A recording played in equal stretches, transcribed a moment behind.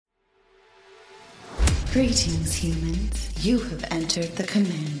Greetings, humans. You have entered the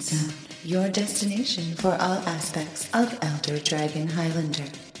Command Zone, your destination for all aspects of Elder Dragon Highlander.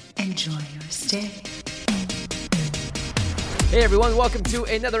 Enjoy your stay. Hey everyone, welcome to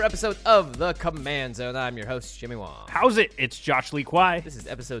another episode of The Command Zone. I'm your host, Jimmy Wong. How's it? It's Josh Lee Kwai. This is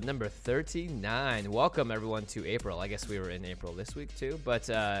episode number 39. Welcome everyone to April. I guess we were in April this week too, but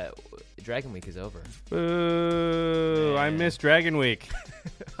Dragon Week is over. Boo, I miss Dragon Week.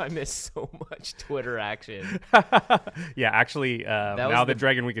 I miss so much Twitter action. Yeah, actually, now that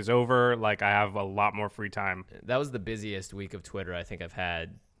Dragon Week is over, like I have a lot more free time. That was the busiest week of Twitter I think I've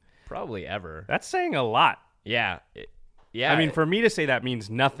had probably ever. That's saying a lot. Yeah. Yeah. I mean, for me to say that means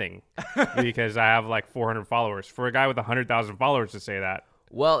nothing because I have like 400 followers. For a guy with 100,000 followers to say that.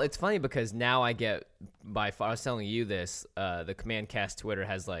 Well, it's funny because now I get by far, I was telling you this, the Command Cast Twitter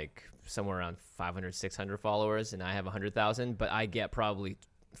has like somewhere around 500, 600 followers, and I have 100,000, but I get probably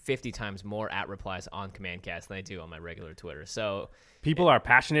 50 times more at replies on Command Cast than I do on my regular Twitter. So people are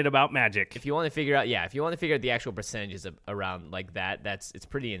passionate about Magic. If you want to figure out, the actual percentages around like that, it's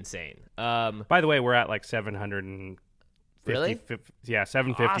pretty insane. By the way, we're at like 750. Really?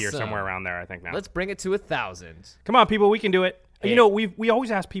 750 awesome. Or somewhere around there, I think now. Let's bring it to 1,000. Come on, people, we can do it. Hey. You know, we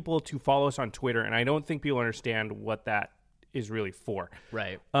always ask people to follow us on Twitter, and I don't think people understand what that is really for.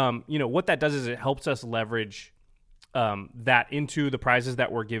 Right. You know, what that does is it helps us leverage that into the prizes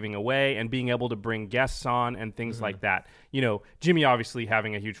that we're giving away and being able to bring guests on and things like that. You know, Jimmy obviously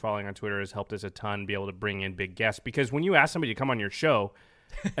having a huge following on Twitter has helped us a ton be able to bring in big guests, because when you ask somebody to come on your show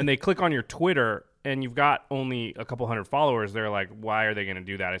and they click on your Twitter and you've got only a couple hundred followers, they're like, why are they going to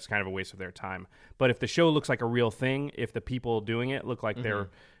do that? It's kind of a waste of their time. But if the show looks like a real thing, if the people doing it look like they're,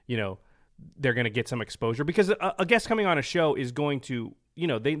 you know, they're going to get some exposure, because a guest coming on a show is going to, you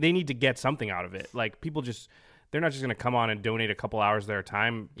know, they need to get something out of it. Like people they're not just going to come on and donate a couple hours of their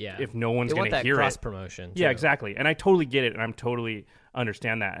time if no one's going to hear it. Cross promotion. Yeah, exactly. And I totally get it, and I'm totally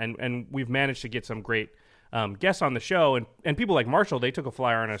understand that. And we've managed to get some great guests on the show, and people like Marshall, they took a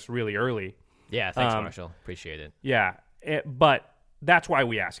flyer on us really early. Yeah, thanks, Marshall. Appreciate it. Yeah, but that's why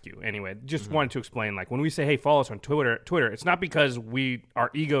we ask you anyway. Just wanted to explain, like when we say, hey, follow us on Twitter, it's not because our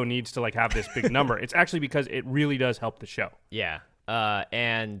ego needs to like have this big number. It's actually because it really does help the show. Yeah,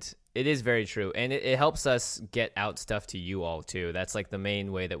 and it is very true, and it helps us get out stuff to you all too. That's like the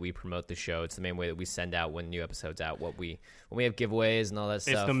main way that we promote the show. It's the main way that we send out when new episodes out. When we have giveaways and all that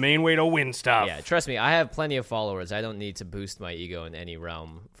stuff. It's the main way to win stuff. Yeah, trust me, I have plenty of followers. I don't need to boost my ego in any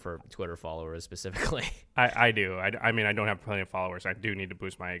realm for Twitter followers specifically. I do. I mean, I don't have plenty of followers. I do need to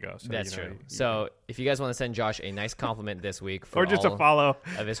boost my ego. So, that's true. So if you guys want to send Josh a nice compliment this week for or just a follow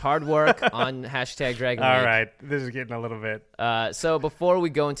of his hard work on hashtag Dragon Week. All right, this is getting a little bit. So before we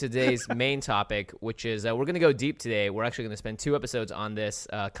go into today's main topic, which is we're going to go deep today. We're actually going to spend 2 episodes on this,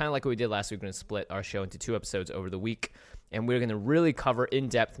 kind of like what we did last week. We're going to split our show into 2 episodes over the week, and we're going to really cover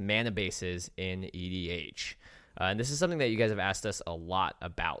in-depth mana bases in EDH. And this is something that you guys have asked us a lot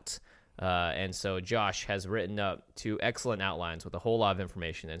about. And so Josh has written up 2 excellent outlines with a whole lot of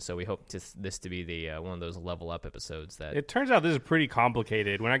information, and so we hope this to be the one of those level up episodes. That it turns out this is pretty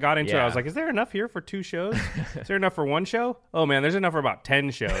complicated. When I got into it, I was like, is there enough here for 2 shows? Is there enough for 1 show? Oh man, there's enough for about 10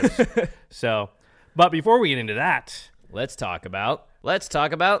 shows. But before we get into that, let's talk about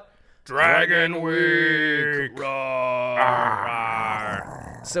Dragon Week.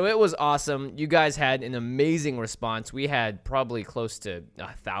 So it was awesome. You guys had an amazing response. We had probably close to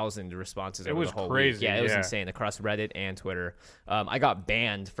 1,000 responses over the whole crazy, week. Yeah, it was insane across Reddit and Twitter. I got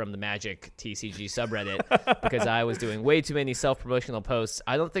banned from the Magic TCG subreddit because I was doing way too many self-promotional posts.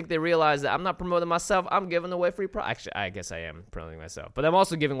 I don't think they realized that I'm not promoting myself. I'm giving away free Actually, I guess I am promoting myself, but I'm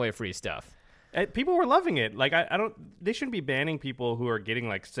also giving away free stuff. People were loving it. Like I don't. They shouldn't be banning people who are getting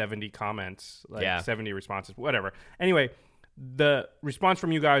like 70 comments, 70 responses, whatever. Anyway, the response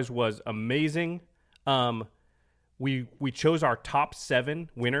from you guys was amazing. We chose our top 7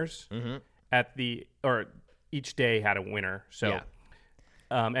 winners each day had a winner. So,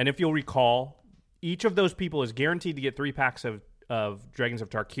 and if you'll recall, each of those people is guaranteed to get 3 packs of Dragons of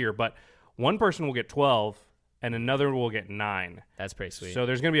Tarkir, but one person will get 12. And another will get 9. That's pretty sweet. So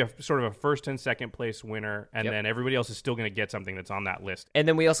there's going to be a sort of a first and second place winner, and then everybody else is still going to get something that's on that list. And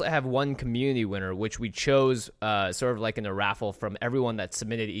then we also have one community winner, which we chose sort of like in a raffle from everyone that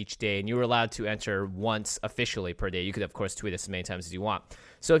submitted each day. And you were allowed to enter once officially per day. You could, of course, tweet us as many times as you want.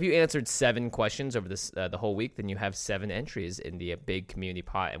 So if you answered 7 questions over this the whole week, then you have 7 entries in the big community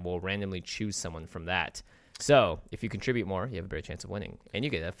pot, and we'll randomly choose someone from that. So if you contribute more, you have a better chance of winning, and you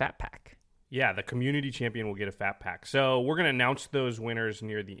get a fat pack. Yeah, the community champion will get a fat pack. So we're going to announce those winners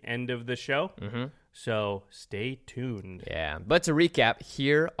near the end of the show. So stay tuned. Yeah, but to recap,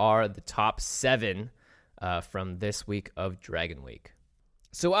 here are the top 7 from this week of Dragon Week.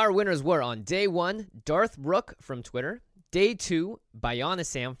 So our winners were on day 1, Darth Rook from Twitter. Day 2,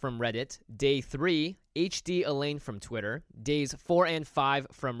 Bionisam from Reddit. Day 3, HD Elaine from Twitter. Days 4 and 5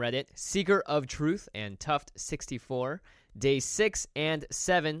 from Reddit, Seeker of Truth and Tuft64. Day 6 and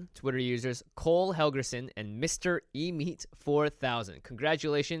 7, Twitter users Cole Helgerson and Mr. eMeat4000.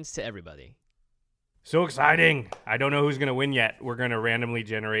 Congratulations to everybody. So exciting. I don't know who's going to win yet. We're going to randomly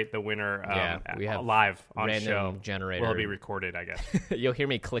generate the winner we have live on random show. generator. Well, it'll be recorded, I guess. You'll hear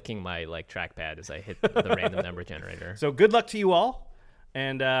me clicking my trackpad as I hit the random number generator. So good luck to you all.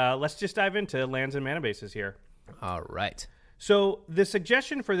 And let's just dive into lands and mana bases here. All right. So the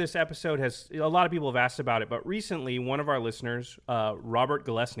suggestion for this episode a lot of people have asked about it, but recently one of our listeners, Robert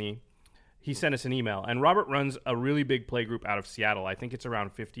Gillespie, he sent us an email. And Robert runs a really big play group out of Seattle. I think it's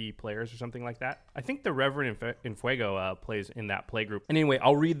around 50 players or something like that. I think the Reverend Infuego plays in that play group. Anyway,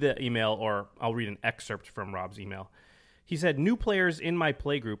 I'll read the email, or I'll read an excerpt from Rob's email. He said, new players in my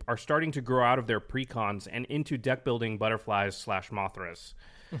play group are starting to grow out of their precons and into deck building butterflies / Mothras.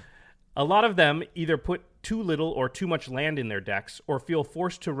 A lot of them either put too little or too much land in their decks, or feel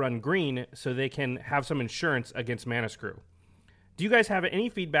forced to run green so they can have some insurance against mana screw. Do you guys have any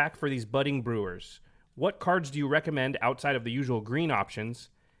feedback for these budding brewers? What cards do you recommend outside of the usual green options?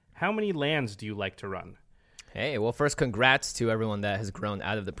 How many lands do you like to run? Hey, well, first, congrats to everyone that has grown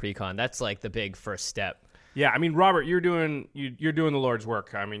out of the precon. That's like the big first step. Yeah, I mean, Robert, you're doing the Lord's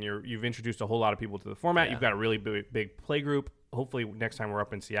work. I mean, you've introduced a whole lot of people to the format. Yeah. You've got a really big play group. Hopefully, next time we're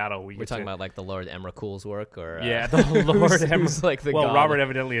up in Seattle, we're talking about like the Lord Emrakul's work, or the Lord who's like the god. Robert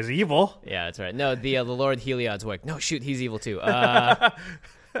evidently is evil. Yeah, that's right. No, the Lord Heliod's work. No, shoot, he's evil too. A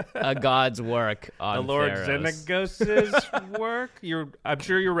god's work on the Lord Theros. Xenagos's work. I'm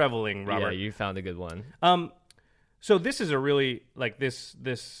sure you're reveling, Robert. Yeah, you found a good one. So this is a really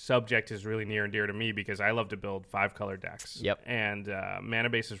this subject is really near and dear to me because I love to build 5-color decks. Yep. And mana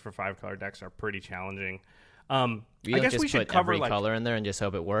bases for 5-color decks are pretty challenging. I guess we should cover every color in there and just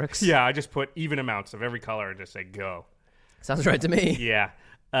hope it works. Yeah, I just put even amounts of every color and just say go. Sounds right to me. Yeah.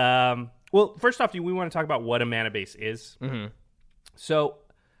 Well, first off, we want to talk about what a mana base is. Mm-hmm. So,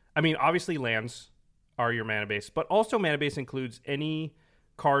 I mean, obviously lands are your mana base, but also mana base includes any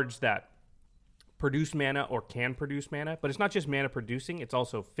cards that produce mana or can produce mana, but it's not just mana producing, it's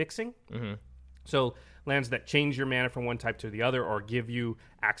also fixing. Mm-hmm. So lands that change your mana from one type to the other or give you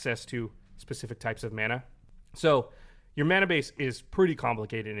access to specific types of mana. So your mana base is pretty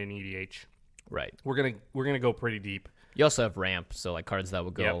complicated in EDH. Right. We're gonna go pretty deep. You also have ramp, so like cards that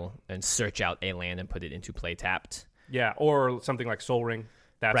will go and search out a land and put it into play tapped. Yeah, or something like Soul Ring.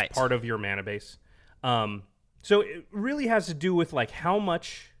 That's right. part of your mana base. So it really has to do with like how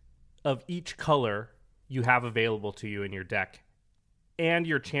much of each color you have available to you in your deck and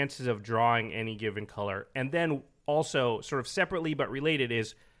your chances of drawing any given color. And then also sort of separately but related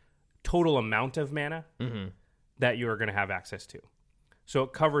is total amount of mana that you are going to have access to. So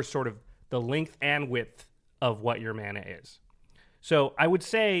it covers sort of the length and width of what your mana is. So I would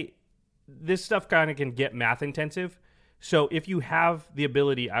say this stuff kind of can get math intensive. So if you have the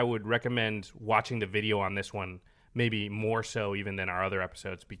ability, I would recommend watching the video on this one, maybe more so even than our other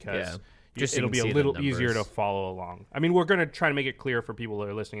episodes, because it'll be a little easier to follow along. I mean, we're going to try to make it clear for people that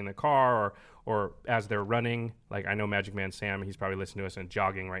are listening in the car or as they're running. Like I know Magic Man Sam, he's probably listening to us and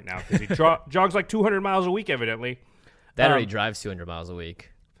jogging right now because he jogs like 200 miles a week, evidently. That already drives 200 miles a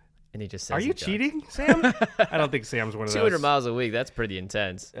week. And he just says, "Are you cheating, Sam?" I don't think Sam's one of 200 those. 200 miles a week. That's pretty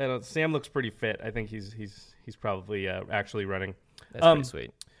intense. Sam looks pretty fit. I think he's probably actually running. That's pretty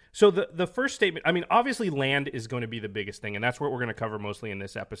sweet. So the first statement, I mean, obviously land is going to be the biggest thing, and that's what we're going to cover mostly in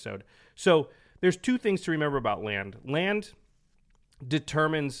this episode. So there's two things to remember about land. Land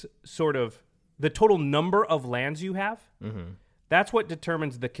determines sort of the total number of lands you have. Mm-hmm. That's what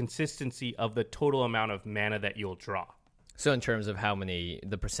determines the consistency of the total amount of mana that you'll draw. So in terms of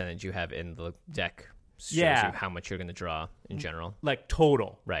the percentage you have in the deck shows you how much you're going to draw in general. Like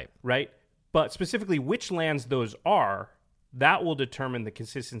total. Right. But specifically which lands those are, that will determine the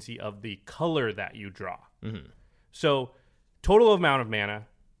consistency of the color that you draw. Mm-hmm. So total amount of mana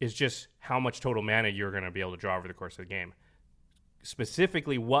is just how much total mana you're going to be able to draw over the course of the game.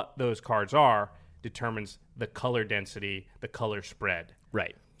 Specifically what those cards are determines the color density, the color spread.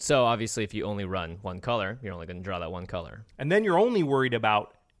 Right. So obviously if you only run one color, you're only going to draw that one color. And then you're only worried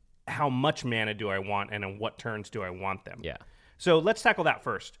about how much mana do I want and in what turns do I want them. Yeah. So let's tackle that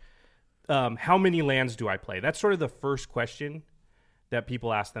first. How many lands do I play? That's sort of the first question that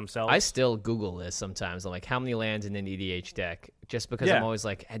people ask themselves. I still Google this sometimes. I'm like, how many lands in an EDH deck? Just because I'm always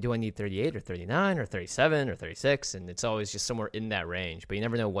like, do I need 38 or 39 or 37 or 36? And it's always just somewhere in that range, but you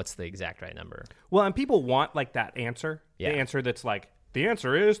never know what's the exact right number. Well, and people want like that answer. Yeah. The answer that's like, the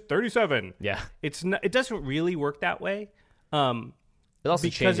answer is 37. Yeah. It's not, it doesn't really work that way. It also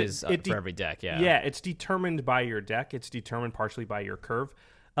because changes for every deck, yeah. Yeah, it's determined by your deck. It's determined partially by your curve.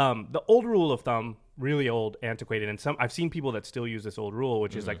 The old rule of thumb, really old, antiquated, and I've seen people that still use this old rule,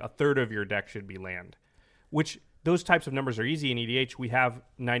 which is like a third of your deck should be land, which those types of numbers are easy in EDH. We have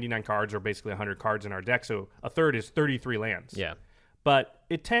 99 cards or basically 100 cards in our deck, so a third is 33 lands. Yeah. But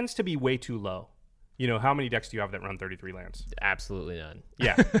it tends to be way too low. You know, how many decks do you have that run 33 lands? Absolutely none.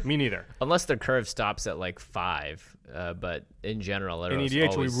 Yeah, me neither. Unless their curve stops at like 5, but in general, in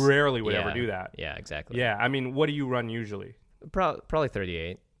EDH, we rarely would ever do that. Yeah, exactly. Yeah, I mean, what do you run usually? Probably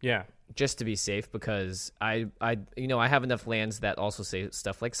 38. Yeah. Just to be safe, because I have enough lands that also say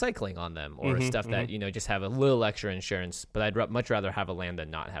stuff like cycling on them, or stuff that just have a little extra insurance. But I'd much rather have a land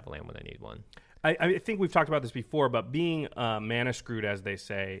than not have a land when I need one. I think we've talked about this before, but being mana screwed, as they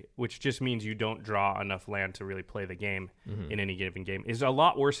say, which just means you don't draw enough land to really play the game in any given game, is a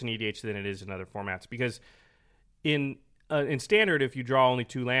lot worse in EDH than it is in other formats. Because in Standard, if you draw only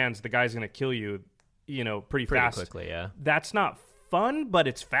 2 lands, the guy's going to kill you, pretty fast. Quickly, yeah. That's not fun, but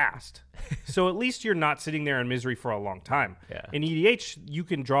it's fast. So at least you're not sitting there in misery for a long time. Yeah. In EDH, you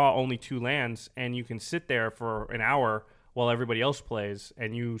can draw only 2 lands, and you can sit there for an hour while everybody else plays,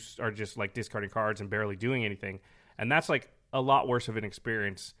 and you are just like discarding cards and barely doing anything. And that's like a lot worse of an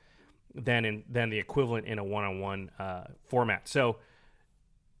experience than the equivalent in a one-on-one format. So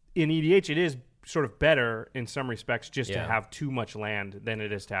in EDH, it is sort of better in some respects just to have too much land than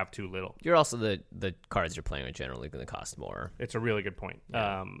it is to have too little. You're also the cards you're playing are generally going to cost more. It's a really good point.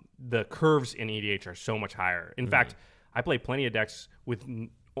 Yeah. The curves in EDH are so much higher. In fact, I play plenty of decks with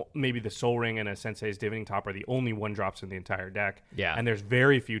maybe the Soul Ring and a Sensei's Divining Top are the only 1-drops in the entire deck. Yeah. And there's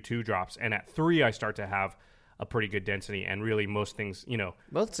very few 2-drops. And at 3, I start to have a pretty good density. And really most things,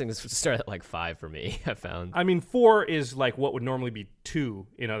 Most things start at like 5 for me, I found. I mean, 4 is like what would normally be 2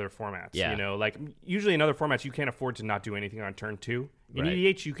 in other formats. Yeah. Like usually in other formats, you can't afford to not do anything on turn 2. In Right.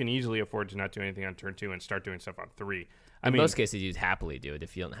 EDH, you can easily afford to not do anything on turn 2 and start doing stuff on 3. In most cases, you'd happily do it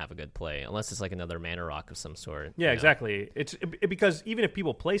if you don't have a good play, unless it's like another mana rock of some sort. Yeah, exactly. It's because even if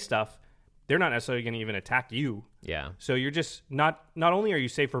people play stuff, they're not necessarily going to even attack you. Yeah. So you're just not only are you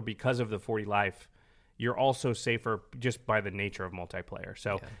safer because of the 40 life, you're also safer just by the nature of multiplayer.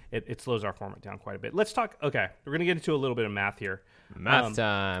 So it slows our format down quite a bit. Let's talk. Okay, we're going to get into a little bit of math here. Math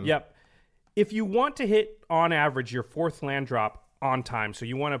time. Yep. If you want to hit on average your 4th land drop on time, so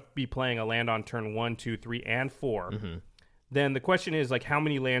you want to be playing a land on turn 1, 2, 3, and 4, then the question is like, how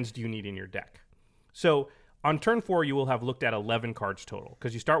many lands do you need in your deck? So on turn 4, you will have looked at 11 cards total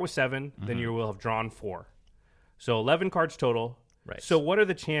because you start with 7, then you will have drawn 4. So 11 cards total. Right. So what are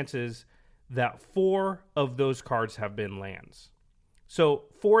the chances that 4 of those cards have been lands? So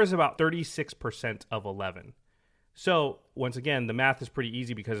 4 is about 36% of 11. So once again, the math is pretty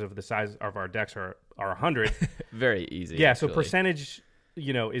easy because of the size of our decks are 100. Very easy. Yeah, actually. so percentage,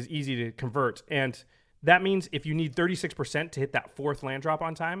 is easy to convert. And that means if you need 36% to hit that 4th land drop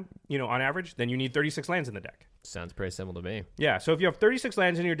on time, on average, then you need 36 lands in the deck. Sounds pretty simple to me. Yeah, so if you have 36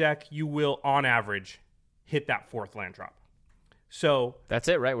 lands in your deck, you will, on average, hit that 4th land drop. So That's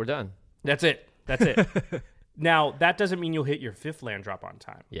it, right? We're done. that's it. That's it. Now, that doesn't mean you'll hit your 5th land drop on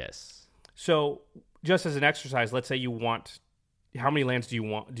time. Yes. So just as an exercise, let's say you want, how many lands do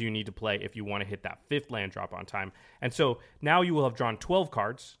you need to play if you want to hit that 5th land drop on time? And so now you will have drawn 12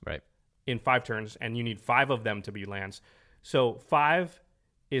 cards Right. in 5 turns, and you need 5 of them to be lands. So 5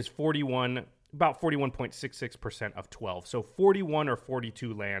 is about 41.66% of 12. So 41 or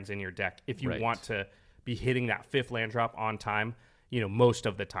 42 lands in your deck if you Right. want to be hitting that 5th land drop on time, most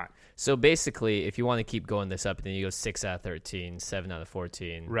of the time. So basically, if you want to keep going this up, then you go 6 out of 13, 7 out of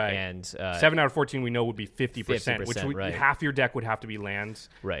 14. Right. And 7 out of 14 we know would be 50%, which 50%, right. half your deck would have to be lands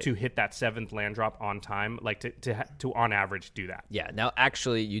Right. to hit that 7th land drop on time, like to on average do that. yeah, now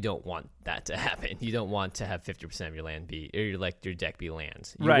actually, you don't want that to happen. You don't want to have 50% of your land be, or your deck be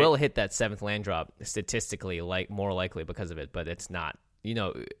lands. You Right. will hit that 7th land drop statistically, more likely because of it, but it's not.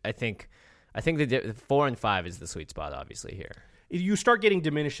 I think the 4 and 5 is the sweet spot, obviously here. You start getting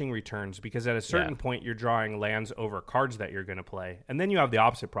diminishing returns because at a certain Yeah. point you're drawing lands over cards that you're going to play. And then you have the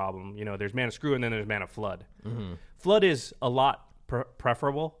opposite problem. There's Mana Screw and then there's Mana Flood. Mm-hmm. Flood is a lot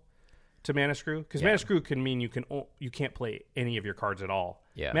preferable to Mana Screw because Yeah. Mana Screw can mean you can't play any of your cards at all.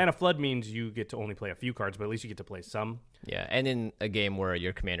 Yeah. Mana Flood means you get to only play a few cards, but at least you get to play some. Yeah, and in a game where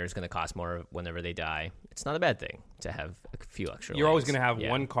your commander is going to cost more whenever they die, it's not a bad thing to have a few extra You're always lands. going to have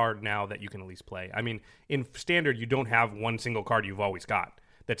Yeah. one card now that you can at least play. I mean, in Standard, you don't have one single card you've always got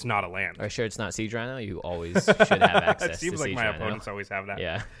that's not a land. Are you sure it's not Siege Rhino? You always should have access It seems to like Siege my Rhino. opponents always have that.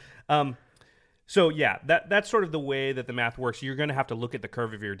 Yeah. So yeah, that's sort of the way that the math works. You're going to have to look at the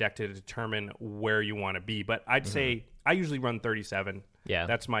curve of your deck to determine where you want to be. But I'd say I usually run 37. Yeah.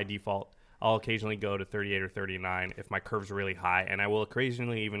 That's my default. I'll occasionally go to 38 or 39 if my curve's really high, and I will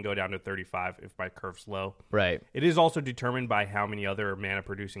occasionally even go down to 35 if my curve's low. Right. It is also determined by how many other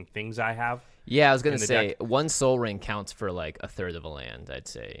mana-producing things I have. Yeah, I was going in to the say deck. one Soul Ring counts for like a third of a land, I'd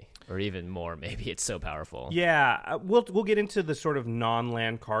say, or even more. Maybe it's so powerful. Yeah, we'll get into the sort of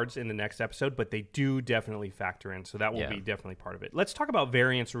non-land cards in the next episode, but they do definitely factor in, so that will Yeah. be definitely part of it. Let's talk about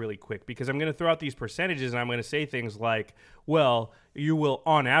variance really quick, because I'm going to throw out these percentages, and I'm going to say things like, well, you will,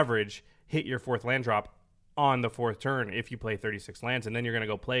 on average, hit your fourth land drop on the fourth turn if you play 36 lands, and then you're going to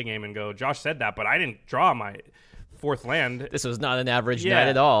go play a game and go, Josh said that, but I didn't draw my fourth land. This was not an average Yeah. night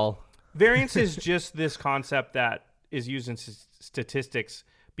at all. Variance is just this concept that is used in statistics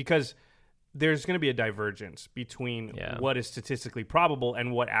because there's going to be a divergence between Yeah. what is statistically probable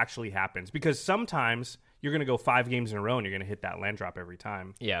and what actually happens. Because sometimes you're going to go 5 games in a row and you're going to hit that land drop every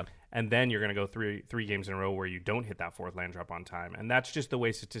time. Yeah. And then you're going to go three games in a row where you don't hit that fourth land drop on time. And that's just the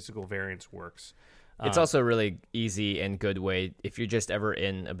way statistical variance works. It's also a really easy and good way if you're just ever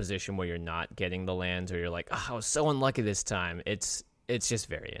in a position where you're not getting the lands or you're like, oh, I was so unlucky this time. It's just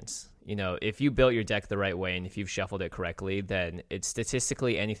variance. You know, if you built your deck the right way and if you've shuffled it correctly, then it's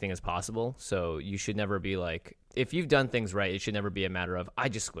statistically anything is possible. So you should never be like, if you've done things right, it should never be a matter of, I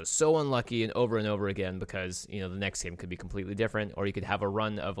just was so unlucky and over again because, you know, the next game could be completely different, or you could have a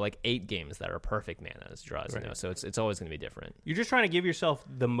run of like 8 games that are perfect mana as draws, Right. you know, so it's always going to be different. You're just trying to give yourself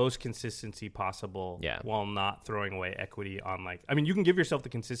the most consistency possible Yeah. while not throwing away equity on you can give yourself the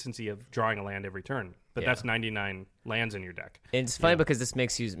consistency of drawing a land every turn, but Yeah. that's 99 lands in your deck. And it's funny because this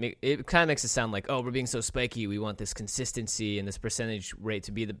it kind of makes it sound like, oh, we're being so spiky. We want this consistency and this percentage rate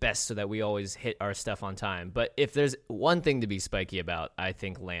to be the best so that we always hit our stuff on time. But if there's one thing to be spiky about, I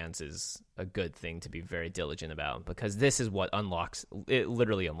think lands is a good thing to be very diligent about, because this is what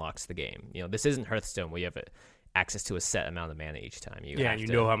literally unlocks the game. You know, this isn't Hearthstone where you have access to a set amount of mana each time. And you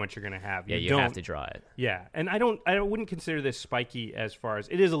know how much you're going to have. Yeah, you don't- have to draw it. Yeah, and I wouldn't consider this spiky as far as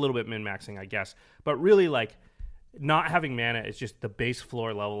it is a little bit min-maxing, I guess, but really like not having mana is just the base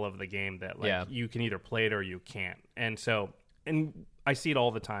floor level of the game that you can either play it or you can't. And so, and I see it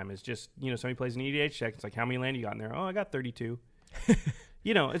all the time. It's just, you know, somebody plays an EDH deck. It's like, how many land you got in there? Oh, I got 32.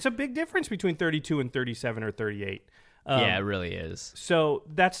 You know, it's a big difference between 32 and 37 or 38. Yeah, it really is. So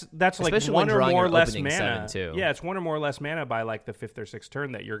that's like Especially one when or drawing more your less opening mana. 7 too. Yeah, it's one or more less mana by like the 5th or 6th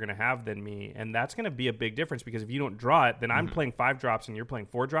turn that you're going to have than me, and that's going to be a big difference because if you don't draw it, then I'm playing 5 drops and you're playing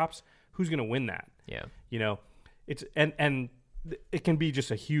 4 drops. Who's going to win that? Yeah. You know, it's and it can be just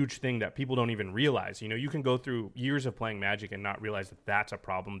a huge thing that people don't even realize. You know, you can go through years of playing Magic and not realize that that's a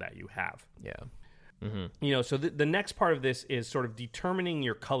problem that you have. Yeah. You know, so the next part of this is sort of determining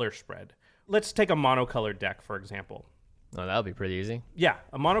your color spread. Let's take a monocolored deck, for example. Oh, that'll be pretty easy. Yeah,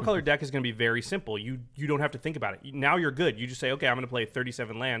 a monocolored deck is going to be very simple. You don't have to think about it. Now you're good. You just say, okay, I'm going to play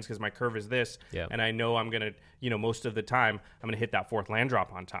 37 lands because my curve is this, Yeah. and I know I'm going to, you know, most of the time I'm going to hit that 4th land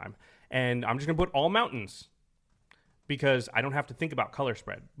drop on time, and I'm just going to put all mountains because I don't have to think about color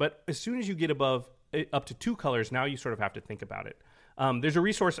spread. But as soon as you get up to 2 colors, now you sort of have to think about it. There's a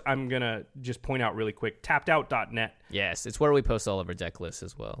resource I'm going to just point out really quick, tappedout.net. Yes, it's where we post all of our deck lists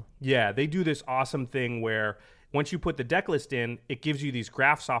as well. Yeah, they do this awesome thing where once you put the deck list in, it gives you these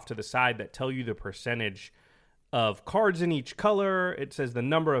graphs off to the side that tell you the percentage of cards in each color. It says the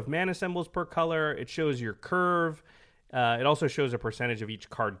number of mana symbols per color. It shows your curve. It also shows a percentage of each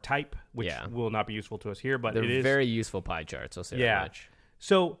card type, which will not be useful to us here, but They're it is very useful pie charts, I'll say that much.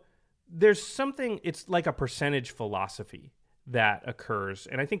 So there's something, it's like a percentage philosophy that occurs,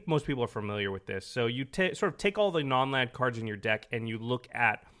 and I think most people are familiar with this. So you sort of take all the non-land cards in your deck and you look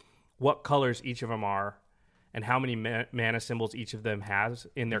at what colors each of them are and how many mana symbols each of them has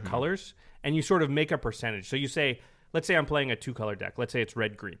in their colors, and you sort of make a percentage. So you say, let's say I'm playing a 2-color deck. Let's say it's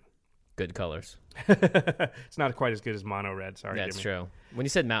red-green. Good colors. It's not quite as good as mono red. Sorry, That's Jimmy. true. When you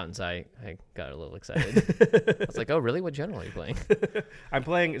said mountains, I got a little excited. I was like, oh, really? What general are you playing? I'm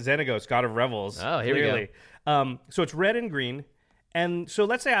playing Xenagos, God of Revels. Oh, here we go. So it's red and green. And so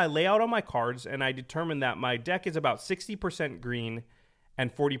let's say I lay out all my cards and I determine that my deck is about 60% green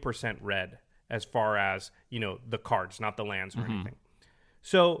and 40% red as far as, you know, the cards, not the lands or anything.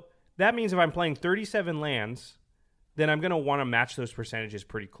 So that means if I'm playing 37 lands, then I'm going to want to match those percentages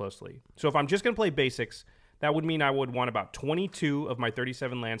pretty closely. So if I'm just going to play basics, that would mean I would want about 22 of my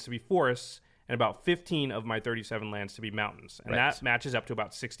 37 lands to be forests and about 15 of my 37 lands to be mountains. And Right. that matches up to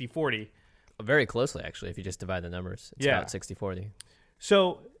about 60-40. Very closely, actually, if you just divide the numbers. It's Yeah. about 60-40.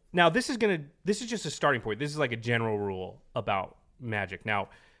 So now this is just a starting point. This is like a general rule about Magic. Now,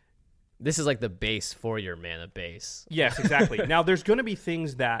 This is like the base for your mana base. yes, exactly. Now, there's going to be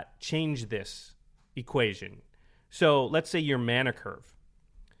things that change this equation. So let's say your mana curve.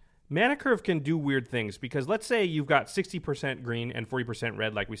 Mana curve can do weird things because let's say you've got 60% green and 40%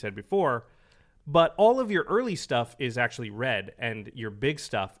 red, like we said before, but all of your early stuff is actually red and your big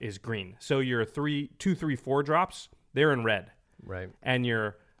stuff is green. So your 2, 3, 4 drops, they're in red. Right. And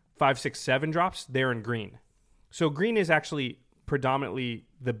your 5, 6, 7 drops, they're in green. So green is actually predominantly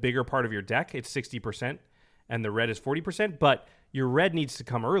the bigger part of your deck. It's 60%, and the red is 40%, but your red needs to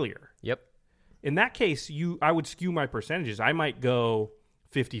come earlier. Yep. In that case, I would skew my percentages. I might go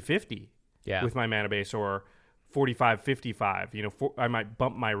 50-50 Yeah. with my mana base, or 45-55. I might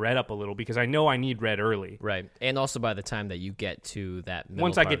bump my red up a little because I know I need red early. Right. And also by the time that you get to that middle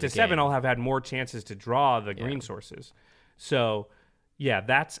Once I part get of the to 7, game- I'll have had more chances to draw the green sources. So, yeah,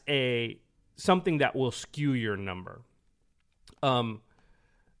 that's something that will skew your number.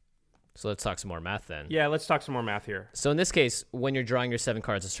 So let's talk some more math then. Yeah, let's talk some more math here. So in this case, when you're drawing your 7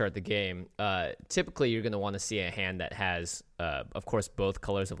 cards to start the game, typically you're going to want to see a hand that has, of course, both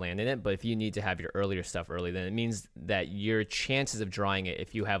colors of land in it. But if you need to have your earlier stuff early, then it means that your chances of drawing it,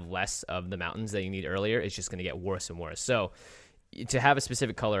 if you have less of the mountains that you need earlier, is just going to get worse and worse. So to have a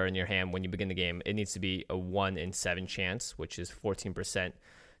specific color in your hand when you begin the game, it needs to be a 1 in 7 chance, which is 14%.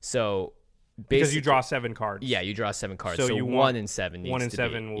 So Because you draw 7 cards. Yeah, you draw 7 cards. So So you 1 want- in 7 needs 1 in to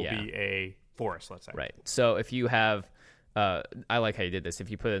 7 will yeah. be a forest, let's say. Right. So if you have, I like how you did this. If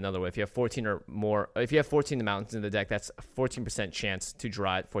you put it another way, if you have 14 or more, if you have 14 of the mountains in the deck, that's a 14% chance to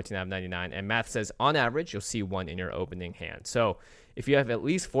draw it, 14 out of 99. And math says on average, you'll see 1 in your opening hand. So if you have at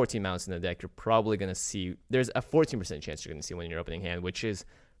least 14 mountains in the deck, you're probably going to see, there's a 14% chance you're going to see 1 in your opening hand, which is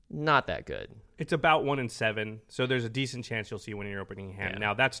not that good. It's about 1 in 7, so there's a decent chance you'll see 1 in your opening hand. Yeah.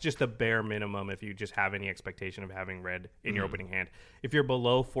 Now, that's just the bare minimum if you just have any expectation of having red in Mm-hmm. your opening hand. If you're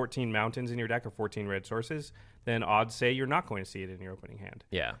below 14 mountains in your deck or 14 red sources, then odds say you're not going to see it in your opening hand.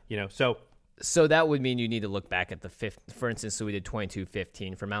 Yeah. So that would mean you need to look back at the fifth. For instance, so we did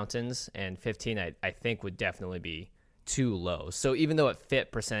 22-15 for mountains, and 15 I think would definitely be too low. So even though it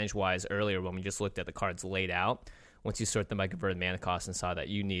fit percentage-wise earlier when we just looked at the cards laid out, once you sort them by converted mana cost and saw that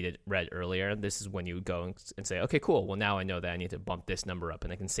you needed red earlier, this is when you would go and say, okay, cool. Well, now I know that I need to bump this number up,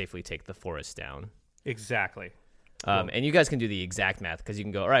 and I can safely take the forest down. exactly. And you guys can do the exact math because you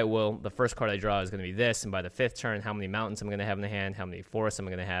can go, all right, well, the first card I draw is going to be this, and by the 5th turn, how many mountains I'm going to have in the hand, how many forests I'm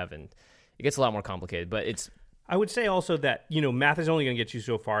going to have, and it gets a lot more complicated. But it's I would say also that, math is only going to get you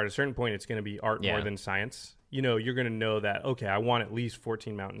so far. At a certain point, it's going to be art more Yeah. than science. You're going to know that, okay, I want at least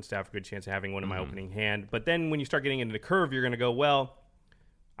 14 mountains to have a good chance of having one in my opening hand. But then when you start getting into the curve, you're going to go, well,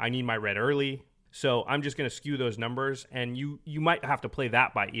 I need my red early. So I'm just going to skew those numbers. And you might have to play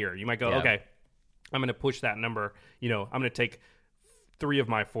that by ear. You might go, Yeah. okay, I'm going to push that number. I'm going to take 3 of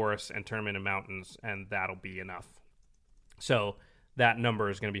my forests and turn them into mountains, and that'll be enough. So that number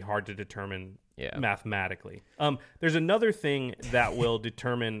is going to be hard to determine Yeah. mathematically. There's another thing that will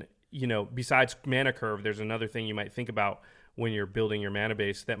determine, besides mana curve, there's another thing you might think about when you're building your mana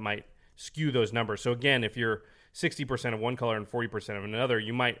base that might skew those numbers. So again, if you're 60% of one color and 40% of another,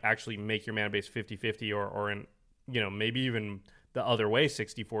 you might actually make your mana base 50-50 or in, maybe even the other way,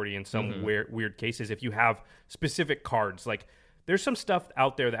 60-40 in some weird cases. If you have specific cards, like there's some stuff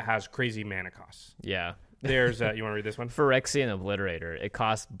out there that has crazy mana costs. yeah. There's, you want to read this one? Phyrexian Obliterator. It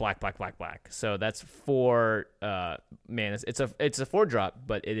costs black. So that's 4 mana. It's a 4-drop,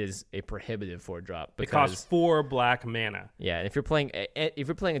 but it is a prohibitive 4-drop. It costs 4 black mana. Yeah, and if you're playing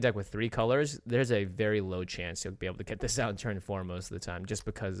a deck with 3 colors, there's a very low chance you'll be able to get this out in turn 4 most of the time, just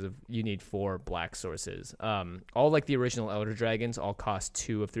because of you need 4 black sources. All like the original Elder Dragons all cost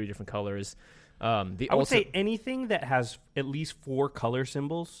 2 of 3 different colors. I would say anything that has at least 4 color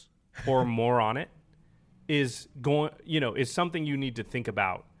symbols or more on it is is something you need to think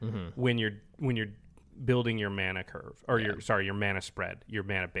about when you're building your mana curve or your mana spread, your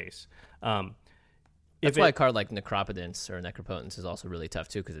mana base. That's why a card like Necropotence or Necropotence is also really tough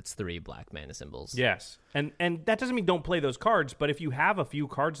too, because it's 3 black mana symbols. Yes, and that doesn't mean don't play those cards, but if you have a few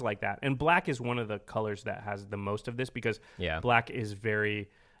cards like that, and black is one of the colors that has the most of this because black is very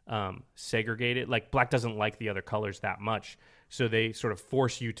segregated. Like black doesn't like the other colors that much, so they sort of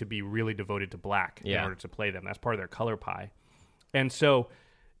force you to be really devoted to black in order to play them. That's part of their color pie. And so,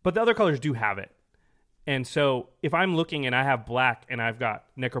 but the other colors do have it. And so if I'm looking and I have black and I've got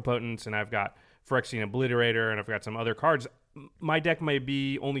Necropotence and I've got Phyrexian Obliterator and I've got some other cards, my deck may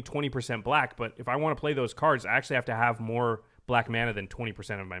be only 20% black, but if I want to play those cards, I actually have to have more black mana than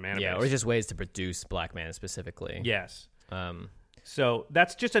 20% of my mana Yeah, base. or just ways to produce black mana specifically. Yes. Um, So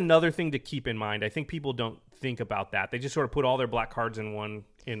that's just another thing to keep in mind. I think people don't think about that. They just sort of put all their black cards in one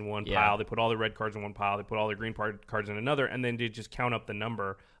Yeah. pile. They put all their red cards in one pile. They put all their green cards in another, and then they just count up the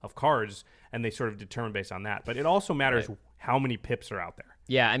number of cards, and they sort of determine based on that. But it also matters how many pips are out there.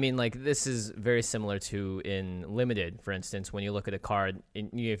 Yeah, I mean, like, this is very similar to in Limited, for instance, when you look at a card,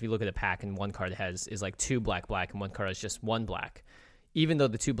 if you look at a pack and one card is like 2 black and one card is just 1 black. Even though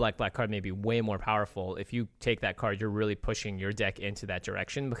the 2 black card may be way more powerful, if you take that card, you're really pushing your deck into that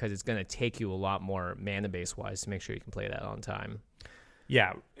direction because it's going to take you a lot more mana base-wise to make sure you can play that on time.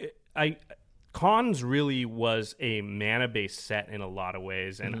 Yeah, Khans really was a mana-based set in a lot of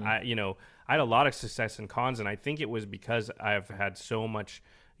ways, and I had a lot of success in Khans, and I think it was because I've had so much,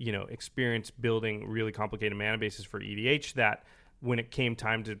 experience building really complicated mana bases for EDH that when it came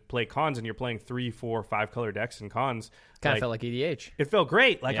time to play Khans and you're playing 3, 4, 5 color decks in Khans, Kind of felt like EDH. it felt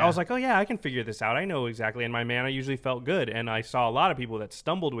great. Like Yeah. I was like, oh yeah, I can figure this out. I know exactly, and my mana usually felt good. And I saw a lot of people that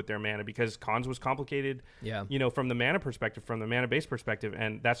stumbled with their mana because Khans was complicated. Yeah. From the mana perspective, from the mana base perspective,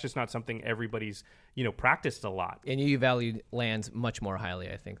 and that's just not something everybody's practiced a lot. And you valued lands much more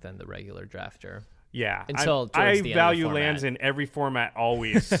highly, I think, than the regular drafter. Yeah, Until towards I the end of the value format. lands in every format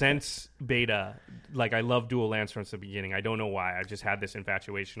always since beta. Like I love dual lands from the beginning. I don't know why. I just had this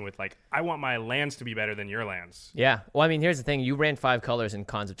infatuation with I want my lands to be better than your lands. Yeah. Well, I mean, here's the thing. You ran 5 colors in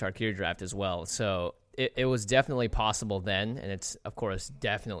Khans of Tarkir draft as well. So it was definitely possible then, and it's, of course,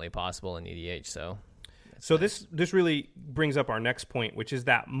 definitely possible in EDH. So This really brings up our next point, which is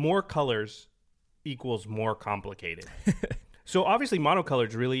that more colors equals more complicated. So obviously monocolor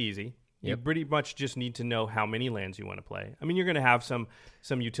is really easy. You pretty much just need to know how many lands you want to play. I mean, you're going to have some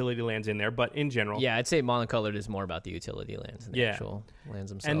utility lands in there, but in general. yeah, I'd say monocolored is more about the utility lands than the actual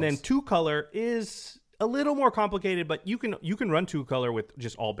lands themselves. And then 2-color is a little more complicated, but you can run 2-color with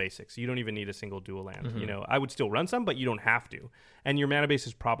just all basics. You don't even need a single dual land. Mm-hmm. I would still run some, but you don't have to. And your mana base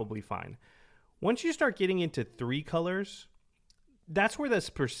is probably fine. Once you start getting into 3 colors, that's where this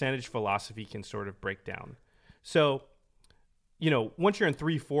percentage philosophy can sort of break down. So, once you're in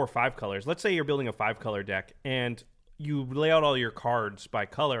 3, 4, 5 colors, let's say you're building a 5-color deck and you lay out all your cards by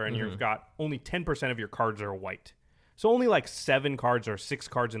color and you've got only 10% of your cards are white. So only like 7 cards or 6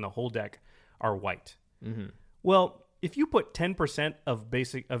 cards in the whole deck are white. Mm-hmm. Well, if you put 10% of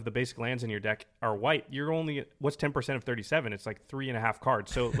the basic lands in your deck are white, you're only, what's 10% of 37? It's like 3.5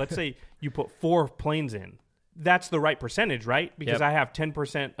 cards. So let's say you put 4 planes in. That's the right percentage, right? Because I have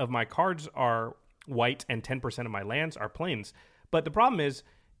 10% of my cards are white and 10% of my lands are planes. But the problem is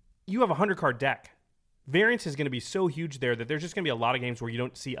you have a 100-card deck. Variance is going to be so huge there that there's just going to be a lot of games where you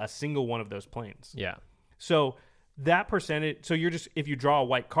don't see a single one of those planes. Yeah. So that percentage, so you're just, if you draw a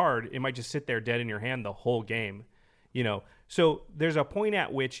white card, it might just sit there dead in your hand the whole game. So there's a point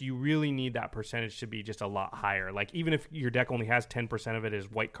at which you really need that percentage to be just a lot higher. Like even if your deck only has 10% of it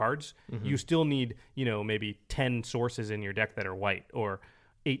as white cards, you still need, maybe 10 sources in your deck that are white or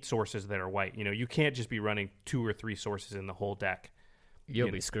 8 sources that are white. You can't just be running 2 or 3 sources in the whole deck. You'll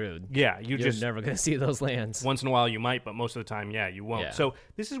be screwed. Yeah, You're just never going to see those lands. once in a while you might, but most of the time, you won't. Yeah. So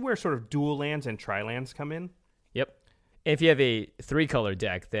this is where sort of dual lands and tri-lands come in. Yep. If you have a 3-color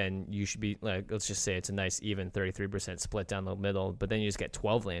deck, then you should be, let's just say it's a nice even 33% split down the middle, but then you just get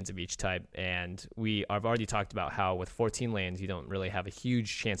 12 lands of each type. And I've already talked about how with 14 lands, you don't really have a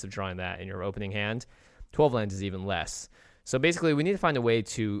huge chance of drawing that in your opening hand. 12 lands is even less. So basically, we need to find a way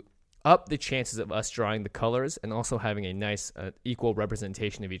to up the chances of us drawing the colors and also having a nice equal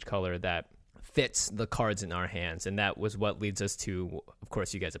representation of each color that fits the cards in our hands. And that was what leads us to, of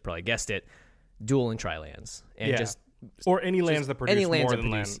course, you guys have probably guessed it, dual and tri-lands. And or any lands that produce any lands more that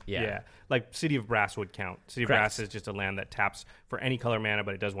than produce- land. yeah. Like City of Brass would count. City of Correct. Brass is just a land that taps for any color mana,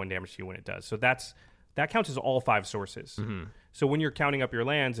 but it does 1 damage to you when it does. So that counts as all 5 sources. Mm-hmm. So when you're counting up your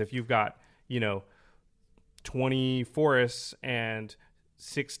lands, if you've got 20 forests and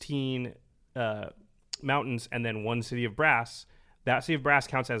 16 mountains and then 1 City of Brass, that City of Brass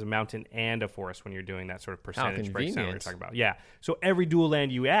counts as a mountain and a forest when you're doing that sort of percentage breakdown we're convenient. talking about. Yeah. So every dual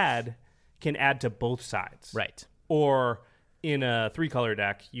land you add can add to both sides. Right. Or in a 3-color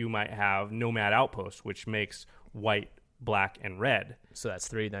deck, you might have Nomad Outpost, which makes white, black, and red. So that's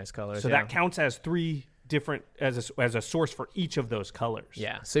 3 nice colors. So that counts as 3 different as a source for each of those colors.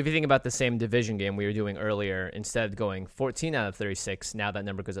 Yeah. So if you think about the same division game we were doing earlier, instead of going 14 out of 36, now that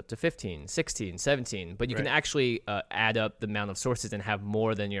number goes up to 15, 16, 17. But you can actually add up the amount of sources and have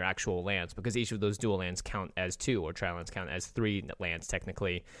more than your actual lands, because each of those dual lands count as 2, or tri lands count as 3 lands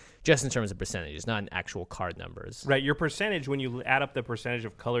technically, just in terms of percentages, not in actual card numbers. Right. Your percentage, when you add up the percentage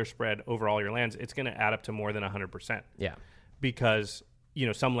of color spread over all your lands, it's going to add up to more than 100%. Yeah. Because,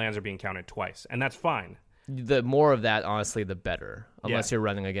 some lands are being counted twice, and that's fine. The more of that, honestly, the better, unless you're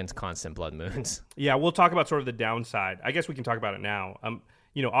running against constant blood moons. Yeah, we'll talk about sort of the downside. I guess we can talk about it now.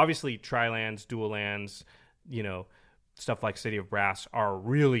 Obviously, tri-lands, dual lands, stuff like City of Brass are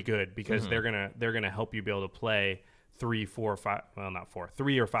really good because they're gonna help you be able to play 3, 4, 5. Well, not 4,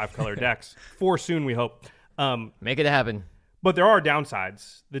 3 or 5 color decks. 4 soon, we hope. Make it happen. But there are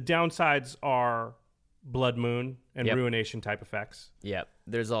downsides. The downsides are Blood Moon and Ruination type effects. Yep.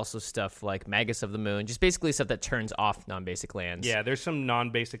 There's also stuff like Magus of the Moon, just basically stuff that turns off non-basic lands. Yeah, there's some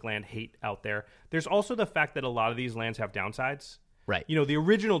non-basic land hate out there. There's also the fact that a lot of these lands have downsides. Right. The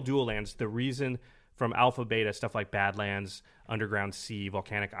original dual lands, the reason from Alpha Beta, stuff like Badlands, Underground Sea,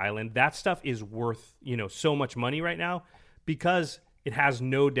 Volcanic Island, that stuff is worth, so much money right now because it has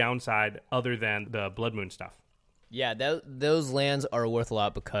no downside other than the Blood Moon stuff. Yeah, those lands are worth a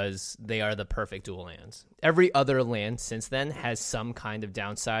lot because they are the perfect dual lands. Every other land since then has some kind of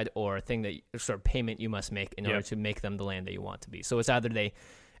downside or thing that sort of payment you must make in order to make them the land that you want to be. So it's either they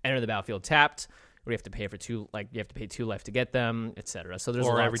enter the battlefield tapped, or you have to pay for 2 life to get them, etc. So there's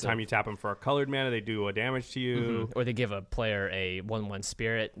every time you tap them for a colored mana, they do a damage to you, or they give a player a 1/1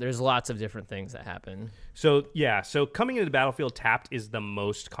 spirit. There's lots of different things that happen. So coming into the battlefield tapped is the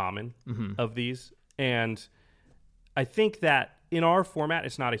most common of these, and I think that in our format,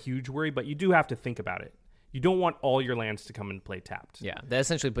 it's not a huge worry, but you do have to think about it. You don't want all your lands to come and play tapped. Yeah, that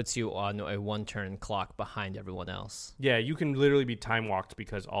essentially puts you on a 1-turn clock behind everyone else. Yeah, you can literally be time walked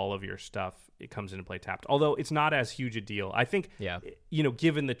because all of your stuff, it comes into play tapped. Although it's not as huge a deal. I think,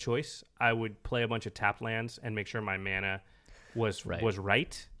 given the choice, I would play a bunch of tapped lands and make sure my mana was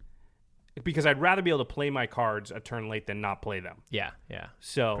right. Because I'd rather be able to play my cards a turn late than not play them. Yeah.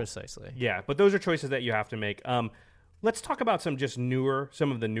 So precisely. Yeah, but those are choices that you have to make. Let's talk about some of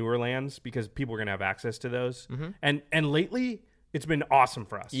the newer lands because people are going to have access to those. And lately, it's been awesome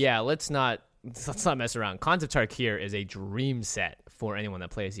for us. Yeah, let's not mess around. Khans of Tarkir is a dream set for anyone that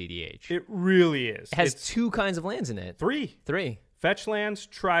plays EDH. It really is. It has 2 kinds of lands in it. 3. Fetch lands,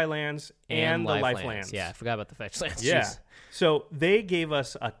 tri lands, and the life lands. Yeah, I forgot about the fetch lands. Yeah. Jeez. So they gave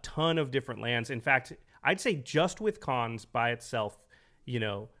us a ton of different lands. In fact, I'd say just with Khans by itself,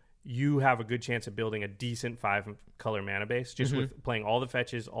 you have a good chance of building a decent 5-color mana base just with playing all the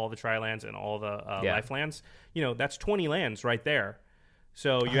fetches, all the tri-lands, and all the life lands. That's 20 lands right there.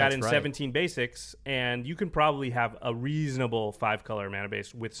 So you add in 17 basics, and you can probably have a reasonable 5-color mana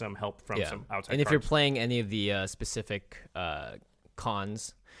base with some help from some outside And if cards. you're playing any of the specific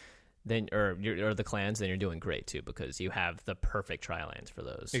cons, then or the clans, then you're doing great too because you have the perfect tri-lands for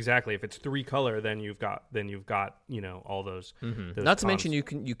those. Exactly. If it's 3-color, then you've got all those. Those not to mention you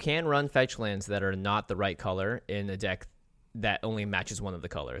can run fetch lands that are not the right color in a deck that only matches one of the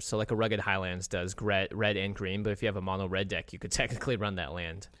colors. So like a Rugged Highlands does red and green, but if you have a mono red deck, you could technically run that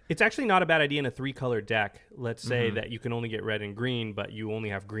land. It's actually not a bad idea in a 3-color deck. Let's say that you can only get red and green, but you only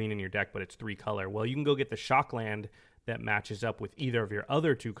have green in your deck, but it's 3-color. Well, you can go get the shock land that matches up with either of your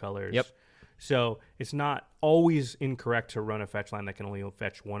other 2 colors. Yep. So it's not always incorrect to run a fetch land that can only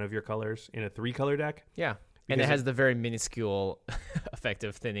fetch one of your colors in a 3-color deck. Yeah. And it has the very minuscule effect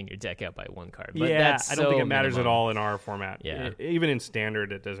of thinning your deck out by 1 card. But I don't think it matters at all in our format. Yeah. Even in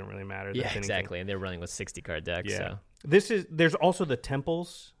standard, it doesn't really matter. Yeah, exactly. And they're running with 60-card decks. Yeah. So. There's also the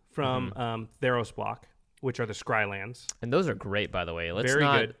temples from Theros block, which are the Scry lands. And those are great, by the way. Let's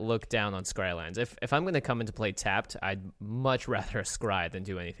not look down on Scry lands. If I'm going to come into play tapped, I'd much rather a Scry than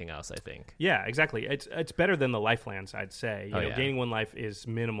do anything else, I think. Yeah, exactly. It's better than the life lands, I'd say. Gaining 1 life is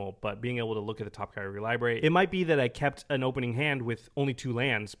minimal, but being able to look at the top card of your library, it might be that I kept an opening hand with only 2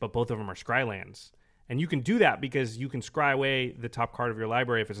 lands, but both of them are Scry lands. And you can do that because you can scry away the top card of your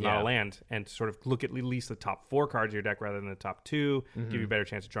library if it's not a land and sort of look at least the top 4 cards of your deck rather than the top 2, give you a better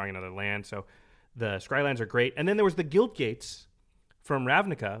chance of drawing another land. So the Scry lands are great. And then there was the Guild Gates from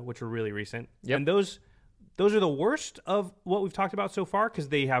Ravnica, which were really recent. Yep. And those are the worst of what we've talked about so far because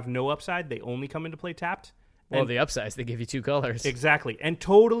they have no upside. They only come into play tapped. Well, the upsides, they give you 2 colors. Exactly. And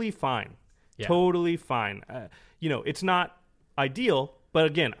totally fine. Yeah. Totally fine. It's not ideal, but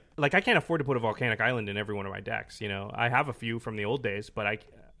again, like I can't afford to put a Volcanic Island in every one of my decks. I have a few from the old days, but I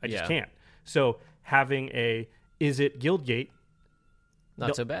just can't. So having Is it Guildgate?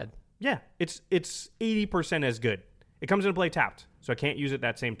 Not so bad. Yeah, it's 80% as good. It comes into play tapped, so I can't use it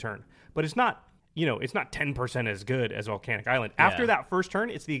that same turn. But it's not, it's not 10% as good as Volcanic Island. After that first turn,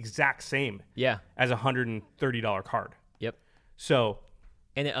 it's the exact same as a $130 card. Yep. So...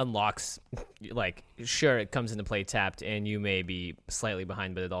 And it unlocks, sure, it comes into play tapped, and you may be slightly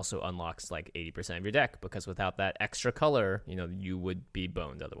behind, but it also unlocks 80% of your deck, because without that extra color, you would be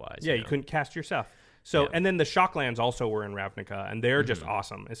boned otherwise. Yeah, you couldn't cast your stuff. So, and then the Shocklands also were in Ravnica, and they're just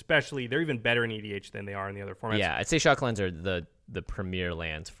awesome. Especially, they're even better in EDH than they are in the other formats. Yeah, I'd say Shocklands are the premier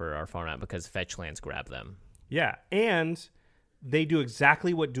lands for our format, because fetch lands grab them. Yeah, and they do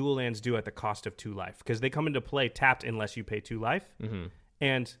exactly what dual lands do at the cost of 2 life, because they come into play tapped unless you pay 2 life. Mm-hmm.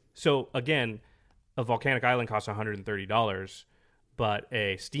 And so, again, a Volcanic Island costs $130, but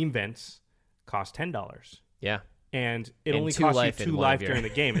a Steam Vents costs $10. Yeah. And it only costs you 2 life during the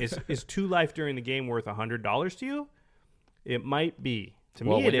game. Is 2 life during the game worth $100 to you? It might be. To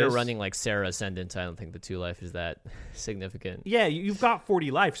me, when you're running Sarah Ascendant, I don't think the 2 life is that significant. Yeah, you've got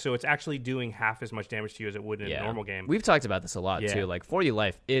 40 life, so it's actually doing half as much damage to you as it would in a normal game. We've talked about this a lot, too. 40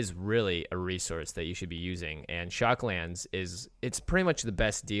 life is really a resource that you should be using, and Shocklands it's pretty much the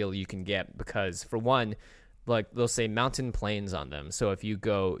best deal you can get, because, for one, they'll say mountain plains on them. So if you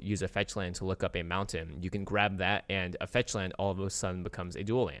go use a fetch land to look up a mountain, you can grab that, and a fetch land all of a sudden becomes a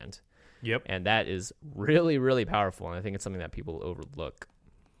dual land. Yep. And that is really, really powerful, and I think it's something that people overlook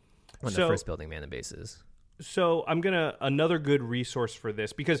when they're first building mana bases. So another good resource for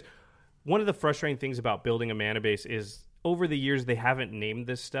this, because one of the frustrating things about building a mana base is over the years they haven't named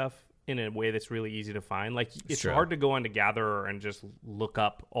this stuff in a way that's really easy to find. It's hard to go onto Gatherer and just look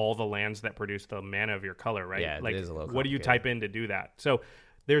up all the lands that produce the mana of your color, right? Yeah, it is a little what do you type in to do that? So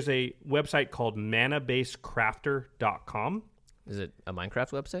there's a website called manabasecrafter.com. Is it a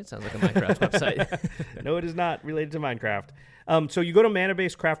Minecraft website? Sounds like a Minecraft website. No, it is not related to Minecraft. So you go to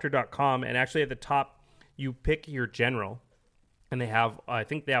manabasecrafter.com, and actually at the top, you pick your general, and I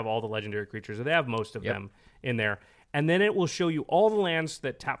think they have all the legendary creatures, or they have most of them in there. And then it will show you all the lands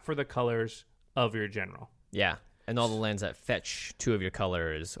that tap for the colors of your general. Yeah, and all the lands that fetch 2 of your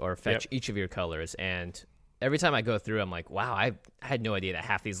colors, or fetch each of your colors, and every time I go through, I'm like, wow, I had no idea that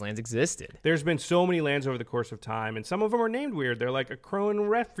half these lands existed. There's been so many lands over the course of time, and some of them are named weird. They're like a Crowan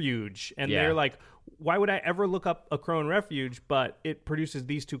Refuge, and they're like, why would I ever look up a Crowan Refuge, but it produces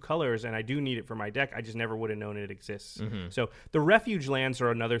these 2 colors, and I do need it for my deck. I just never would have known it exists. Mm-hmm. So the Refuge lands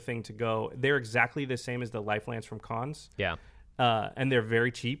are another thing to go. They're exactly the same as the life lands from Khans. Yeah. And they're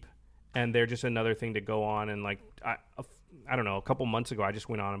very cheap, and they're just another thing to go on, and I don't know, a couple months ago, I just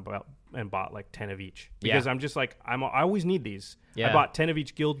went on and bought 10 of each, because I'm just I always need these. Yeah. I bought 10 of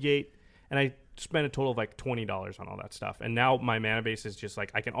each Guildgate, and I spent a total of $20 on all that stuff. And now my mana base is just I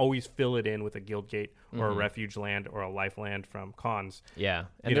can always fill it in with a Guildgate or a Refuge land or a Life land from Khans. Yeah.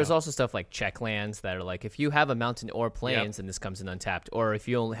 And there's also stuff like check lands that are if you have a mountain or plains, and this comes in untapped, or if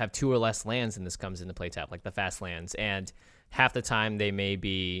you only have 2 or less lands and this comes into play tap, like the fast lands. And half the time they may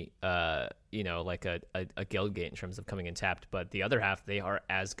be, a Guildgate in terms of coming in tapped, but the other half, they are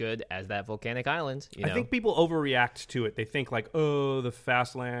as good as that Volcanic Island. I think people overreact to it. They think the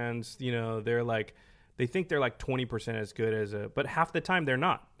fast lands, they think they're 20% as good as but half the time they're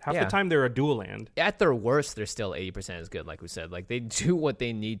not. Half the time they're a dual land. At their worst, they're still 80% as good, like we said. They do what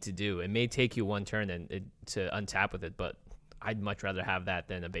they need to do. It may take you one turn to untap with it, but I'd much rather have that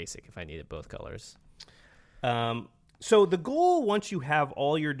than a basic if I needed both colors. So the goal, once you have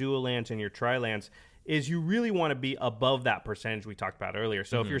all your dual lands and your tri-lands, is you really want to be above that percentage we talked about earlier.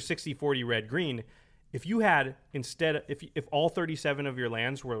 So if you're 60-40 red-green, if you had if all 37 of your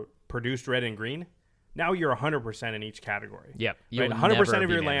lands were produced red and green, now you're 100% in each category. Yep. Right? 100%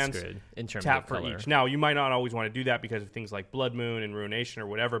 of your lands in terms tap of for color. each. Now, you might not always want to do that because of things like Blood Moon and Ruination or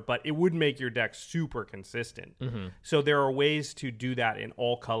whatever, but it would make your deck super consistent. Mm-hmm. So there are ways to do that in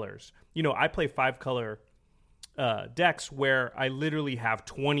all colors. I play 5-color decks where I literally have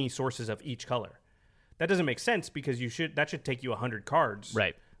 20 sources of each color. That doesn't make sense because that should take you 100 cards.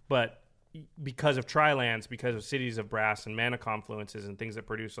 Right. But because of tri-lands, because of Cities of Brass and mana confluences and things that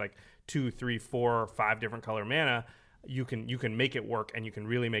produce 2, 3, 4, 5 different color mana, you can make it work, and you can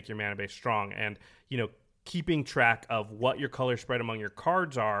really make your mana base strong. And keeping track of what your color spread among your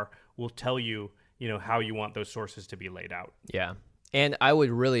cards are will tell you how you want those sources to be laid out. Yeah. And I would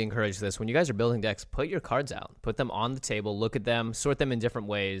really encourage this. When you guys are building decks, put your cards out. Put them on the table. Look at them. Sort them in different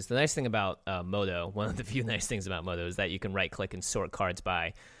ways. The nice thing about Modo, one of the few nice things about Modo, is that you can right-click and sort cards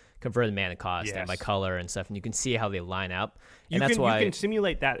by converted mana cost and by color and stuff, and you can see how they line up. And that's why you can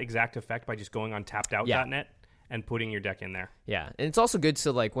simulate that exact effect by just going on tappedout.net and putting your deck in there. Yeah, and it's also good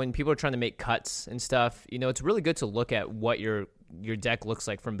to when people are trying to make cuts and stuff. It's really good to look at what your your deck looks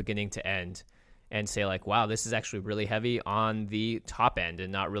like from beginning to end, and say like, wow, this is actually really heavy on the top end and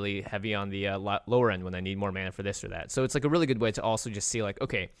not really heavy on the lower end when I need more mana for this or that. So it's like a really good way to also just see like,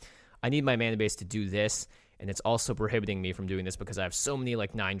 okay, I need my mana base to do this, and it's also prohibiting me from doing this because I have so many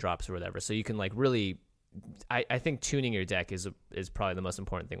like 9 drops or whatever. So you can like really, I think tuning your deck is probably the most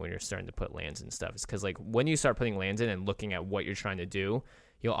important thing when you're starting to put lands and stuff. Is because like when you start putting lands in and looking at what you're trying to do,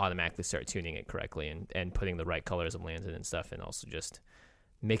 you'll automatically start tuning it correctly and putting the right colors of lands in and stuff, and also just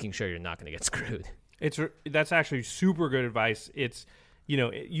making sure you're not going to get screwed. That's actually super good advice. It's,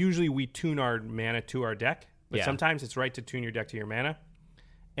 usually we tune our mana to our deck, but sometimes it's right to tune your deck to your mana,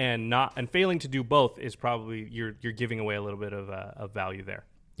 and failing to do both is probably you're giving away a little bit of value there.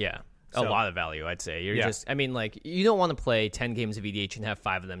 Yeah. A lot of value, I'd say. You don't want to play 10 games of EDH and have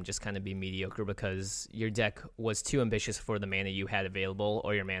 5 of them just kind of be mediocre because your deck was too ambitious for the mana you had available,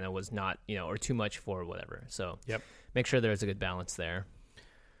 or your mana was not, or too much for whatever. So make sure there's a good balance there.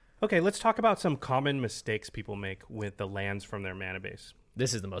 Okay, let's talk about some common mistakes people make with the lands from their mana base.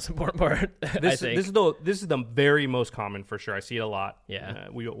 This is the most important part, I think. This is the very most common for sure. I see it a lot. Yeah.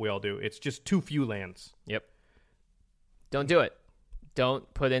 We all do. It's just too few lands. Yep. Don't do it.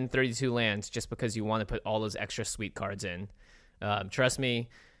 Don't put in 32 lands just because you want to put all those extra sweet cards in. Trust me,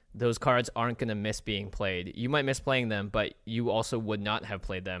 those cards aren't going to miss being played. You might miss playing them, but you also would not have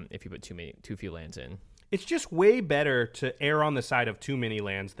played them if you put too few lands in. It's just way better to err on the side of too many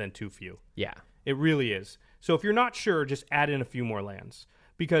lands than too few. Yeah. It really is. So if you're not sure, just add in a few more lands.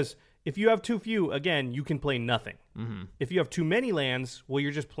 Because if you have too few, again, you can play nothing. Mm-hmm. If you have too many lands, well,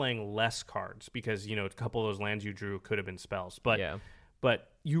 you're just playing less cards because, a couple of those lands you drew could have been spells. But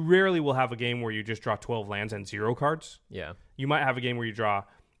you rarely will have a game where you just draw 12 lands and 0 cards. Yeah. You might have a game where you draw,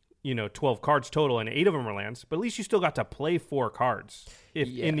 12 cards total and 8 of them are lands, but at least you still got to play 4 cards. If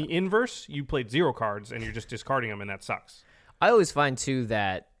in the inverse, you played 0 cards and you're just discarding them, and that sucks. I always find too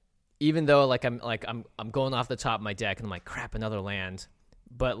that even though I'm going off the top of my deck and I'm like, crap, another land.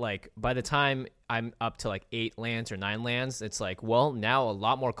 But like by the time I'm up to like 8 lands or 9 lands, it's like, well, now a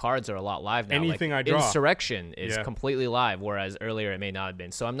lot more cards are a lot live now. Anything I draw. Insurrection is completely live, whereas earlier it may not have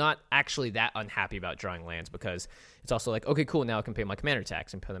been. So I'm not actually that unhappy about drawing lands because it's also like, okay, cool, now I can pay my commander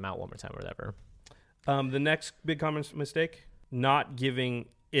tax and put them out one more time or whatever. The next big common mistake, not giving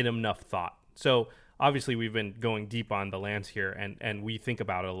it enough thought. So obviously we've been going deep on the lands here, and we think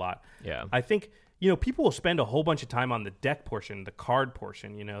about it a lot. Yeah. I think people will spend a whole bunch of time on the deck portion, the card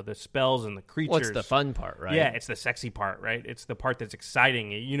portion, the spells and the creatures. What's the fun part, right? Yeah, it's the sexy part, right? It's the part that's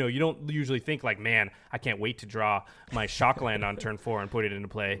exciting. You don't usually think like, man, I can't wait to draw my Shockland on turn 4 and put it into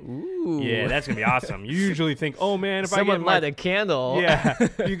play. Ooh. Yeah, that's going to be awesome. You usually think, oh, man, if someone I get light a candle. Yeah,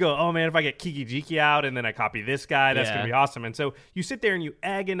 you go, oh, man, if I get Kiki Jiki out and then I copy this guy, that's going to be awesome. And so you sit there and you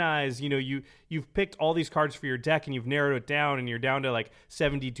agonize. You've picked all these cards for your deck and you've narrowed it down and you're down to like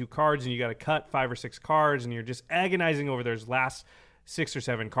 72 cards and you got to cut 5 or 6 cards and you're just agonizing over those last 6 or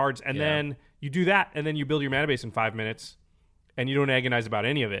 7 cards. And then you do that and then you build your mana base in 5 minutes and you don't agonize about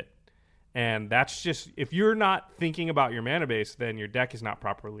any of it. And that's just, if you're not thinking about your mana base, then your deck is not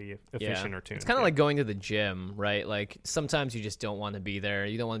properly efficient or tuned. It's kind of like going to the gym, right? Like sometimes you just don't want to be there.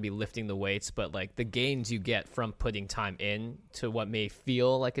 You don't want to be lifting the weights, but like the gains you get from putting time in to what may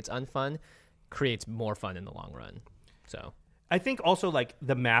feel like it's unfun creates more fun in the long run. So I think also like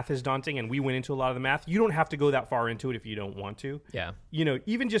the math is daunting, and we went into a lot of the math. You don't have to go that far into it if you don't want to. Yeah.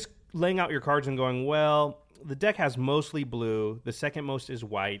 Even just laying out your cards and going, well, the deck has mostly blue, the second most is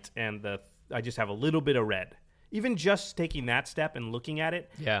white, and I just have a little bit of red. Even just taking that step and looking at it,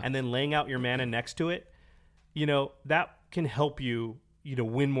 and then laying out your mana next to it, that can help you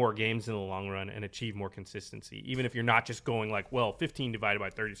win more games in the long run and achieve more consistency. Even if you're not just going like, well, 15 divided by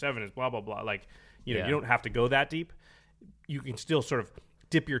 37 is blah, blah, blah. Like, you don't have to go that deep. You can still sort of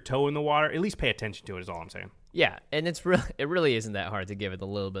dip your toe in the water. At least pay attention to it is all I'm saying. Yeah, and it really isn't that hard to give it a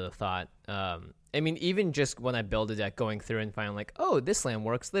little bit of thought. I mean, even just when I build a deck, going through and finding like, oh, this land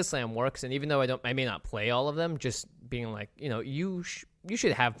works, and even though I may not play all of them, just being like, you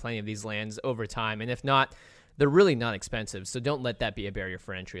should have plenty of these lands over time, and if not, they're really not expensive, so don't let that be a barrier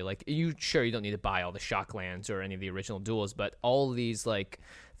for entry. Like, you don't need to buy all the shock lands or any of the original duels, but all these like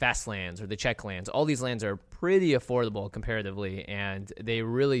fast lands or the check lands, all these lands are pretty affordable comparatively, and they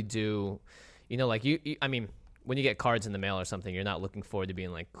really do, like I mean, when you get cards in the mail or something, you're not looking forward to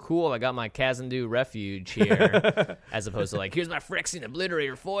being like, cool, I got my Kazandu Refuge here, as opposed to like, here's my Phyrexian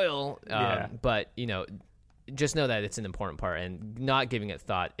Obliterator foil. But, just know that it's an important part, and not giving it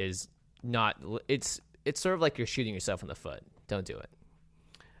thought is not, it's sort of like you're shooting yourself in the foot. Don't do it.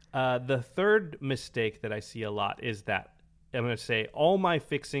 The third mistake that I see a lot is that I'm going to say all my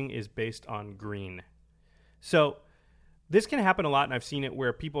fixing is based on green. So this can happen a lot, and I've seen it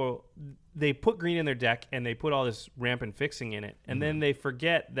where people, they put green in their deck and they put all this ramp and fixing in it, and then they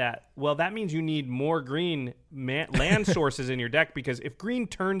forget that, well, that means you need more green land sources in your deck, because if green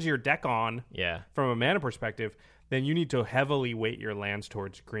turns your deck on from a mana perspective, then you need to heavily weight your lands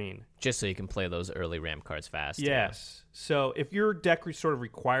towards green. Just so you can play those early ramp cards fast. Yes. So if your deck sort of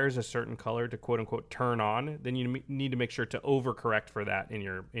requires a certain color to quote-unquote turn on, then you need to make sure to overcorrect for that in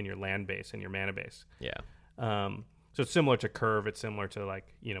your land base and your mana base. Yeah. So it's similar to Curve. It's similar to, like,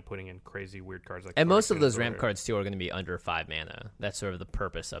 you know, putting in crazy weird cards. Like, and most of those ramp cards, too, are going to be under 5 mana. That's sort of the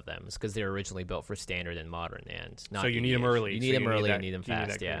purpose of them. It's because they're originally built for Standard and Modern. And not so you need them early. You need them early, you need them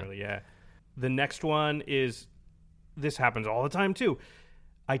fast, yeah. The next one is, this happens all the time, too.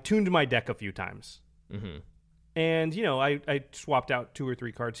 I tuned my deck a few times. Mm-hmm. And, you know, I swapped out 2 or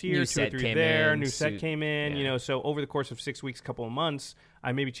 3 cards here, new 2 or 3 there, new set set came in, you know. So over the course of 6 weeks, couple of months,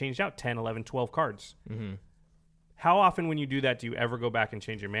 I maybe changed out 10, 11, 12 cards. Mm-hmm. How often when you do that do you ever go back and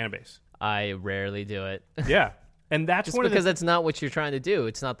change your mana base? I rarely do it. Yeah. And that's just because that's not what you're trying to do.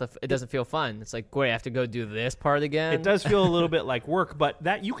 It's not it doesn't feel fun. It's like, wait, I have to go do this part again. It does feel a little bit like work, but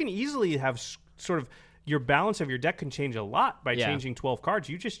that you can easily have sort of your balance of your deck can change a lot by changing 12 cards.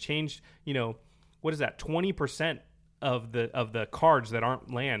 You just changed, you know, what is that? 20% of the cards that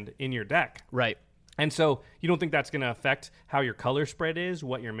aren't land in your deck. Right. And so you don't think that's going to affect how your color spread is,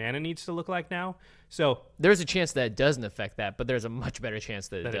 what your mana needs to look like now? So there's a chance that it doesn't affect that, but there's a much better chance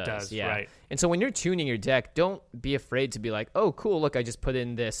that it does. Yeah. Right. And so when you're tuning your deck, don't be afraid to be like, oh, cool, look, I just put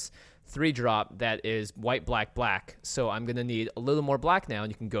in this 3-drop that is white, black, black. So I'm going to need a little more black now.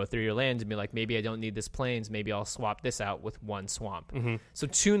 And you can go through your lands and be like, maybe I don't need this plains. Maybe I'll swap this out with 1 swamp. Mm-hmm. So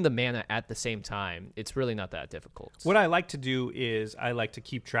tune the mana at the same time. It's really not that difficult. What I like to do is I like to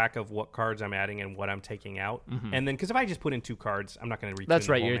keep track of what cards I'm adding and what I'm taking out. Mm-hmm. And then, because if I just put in 2 cards, I'm not going to retune That's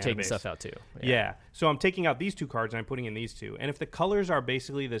right. the whole You're mana taking base. Stuff out too. Yeah. So I'm taking out these 2 cards and I'm putting in these 2. And if the colors are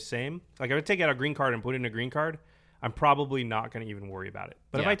basically the same, like if I take out a green card and put in a green card, I'm probably not going to even worry about it.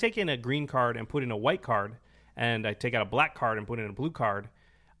 But if I take in a green card and put in a white card, and I take out a black card and put in a blue card,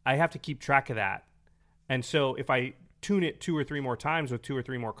 I have to keep track of that. And so if I tune it 2 or 3 more times with 2 or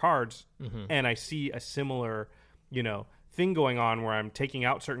 3 more cards, and I see a similar, you know, thing going on where I'm taking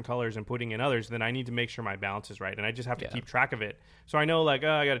out certain colors and putting in others, then I need to make sure my balance is right. And I just have to keep track of it. So I know, like,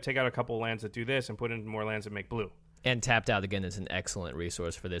 I got to take out a couple lands that do this and put in more lands that make blue. And Tapped Out, again, is an excellent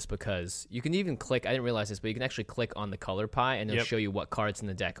resource for this, because you can even click, I didn't realize this, but you can actually click on the color pie, and it'll show you what cards in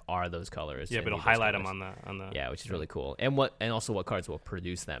the deck are those colors. Yeah, but it'll highlight them on the... Yeah, which is really cool. And also what cards will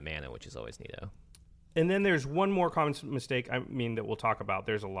produce that mana, which is always neato. And then there's one more common mistake, I mean, that we'll talk about.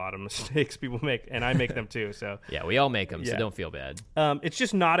 There's a lot of mistakes people make, and I make them too. So yeah, we all make them, so don't feel bad. It's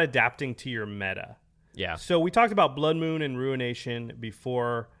just not adapting to your meta. Yeah. So we talked about Blood Moon and Ruination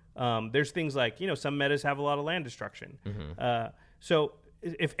before. There's things like, you know, some metas have a lot of land destruction. Mm-hmm. So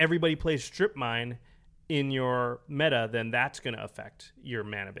if everybody plays Strip Mine in your meta, then that's going to affect your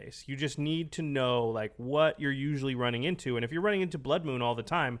mana base. You just need to know, like, what you're usually running into. And if you're running into Blood Moon all the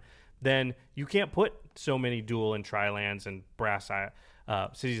time, then you can't put so many dual and tri-lands and brass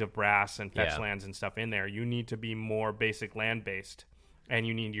Cities of Brass and fetch lands and stuff in there. You need to be more basic land-based, and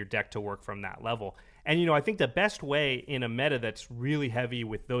you need your deck to work from that level. And, you know, I think the best way in a meta that's really heavy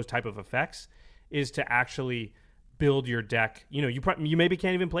with those type of effects is to actually build your deck. You know, you maybe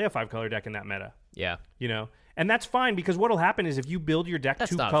can't even play a 5-color deck in that meta. Yeah. You know, and that's fine, because what'll happen is if you build your deck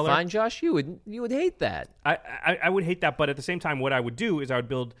 2-color... That's not fine, Josh. You would hate that. I would hate that, but at the same time, what I would do is I would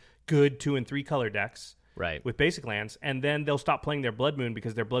build good 2- and 3-color decks. Right. With basic lands, and then they'll stop playing their Blood Moon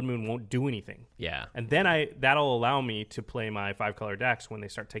because their Blood Moon won't do anything. Yeah. And then that'll allow me to play my 5-color decks when they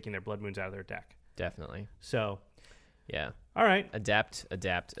start taking their Blood Moons out of their deck. Definitely. So, yeah. All right. Adapt.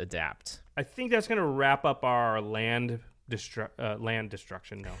 I think that's going to wrap up our land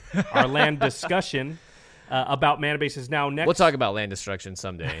destruction. No, our land discussion about mana bases. Now, next we'll talk about land destruction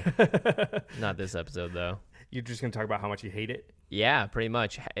someday. Not this episode, though. You're just going to talk about how much you hate it? Yeah, pretty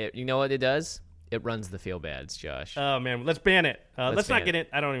much. You know what it does? It runs the feel bads, Josh. Oh man, let's ban it. Let's not get it.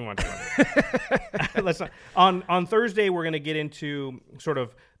 I don't even want to run it. Let's not. On Thursday, we're going to get into sort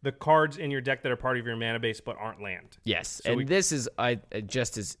of the cards in your deck that are part of your mana base but aren't land. Yes, so this is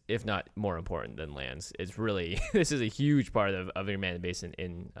just as, if not more important than lands. It's really this is a huge part of your mana base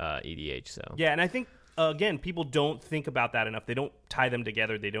in EDH. So yeah, and I think again, people don't think about that enough. They don't tie them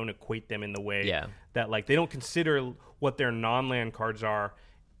together. They don't equate them in the way that, like, they don't consider what their non-land cards are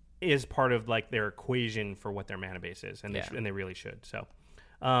is part of, like, their equation for what their mana base is, and they really should. So,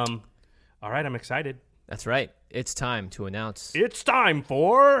 all right, I'm excited. That's right. It's time to announce. It's time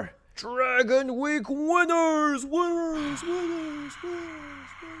for Dragon Week winners.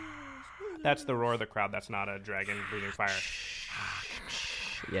 That's the roar of the crowd. That's not a dragon breathing fire.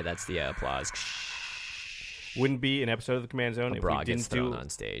 Yeah, that's the applause. Wouldn't be an episode of the Command Zone if we Brog gets didn't do thrown on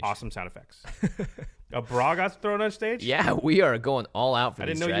stage. awesome sound effects. A bra got thrown on stage? Yeah, we are going all out for I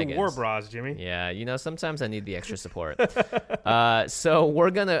these didn't know dragons. you wore bras, Jimmy. Yeah, sometimes I need the extra support. So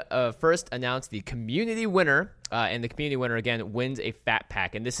we're going to first announce the community winner. And the community winner, again, wins a fat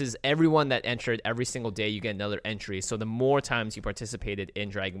pack. And this is everyone that entered every single day. You get another entry. So the more times you participated in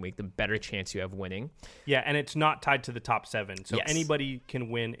Dragon Week, the better chance you have winning. Yeah, and it's not tied to the top 7. So Yes. anybody can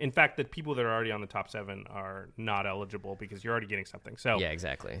win. In fact, the people that are already on the top 7 are not eligible because you're already getting something. So Yeah,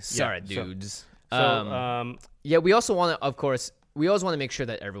 exactly. Sorry, so- dudes. So, We also want to, of course, we always want to make sure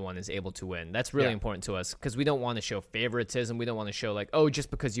that everyone is able to win. That's really Yeah. important to us because we don't want to show favoritism. We don't want to show like, oh,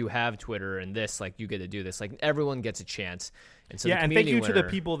 just because you have Twitter and this, like you get to do this. Like everyone gets a chance. And so yeah, the and thank community you to the winner-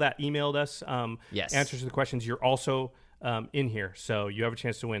 people that emailed us Yes. answers to the questions. You're also in here, so you have a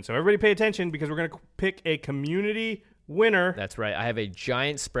chance to win. So everybody pay attention because we're going to pick a community winner. That's right. I have a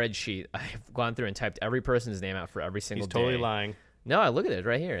giant spreadsheet. I've gone through and typed every person's name out for every single He's day. totally lying. No, I look at it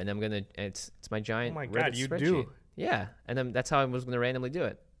right here, and I'm gonna. It's my giant. Oh my Reddit God, you spreadsheet. do. Yeah, and then that's how I was gonna randomly do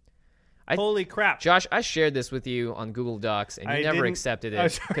it. Holy crap. Josh, I shared this with you on Google Docs, and you I never didn't- accepted I'm it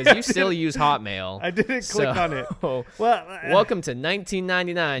sorry, because I you still didn't- use Hotmail. I didn't click on it. So, Well, welcome to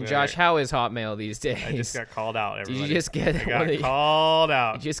 1999, Josh. Right. How is Hotmail these days? I just got called out, Did everybody. you just get I one got of the- called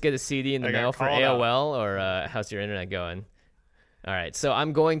out. Did you just get a CD in the I got mail for called out. AOL, or how's your internet going? All right, so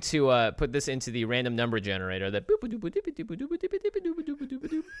I'm going to put this into the random number generator that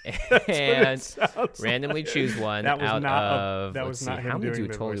and Sounds randomly like. choose one That was out not of. that let's was see, not him how many doing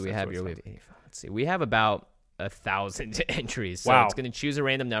the total do voice, we that's have what here? it Let's see, we have about 1,000 entries. So Wow. it's going to choose a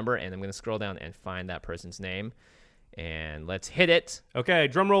random number, and I'm going to scroll down and find that person's name, and let's hit it. Okay,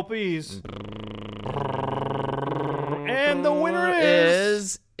 drum roll, please. And the winner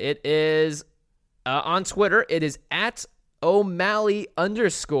is It is on Twitter. It is at O'Malley_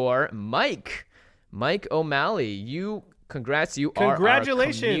 Mike. Mike O'Malley. Congrats. You are our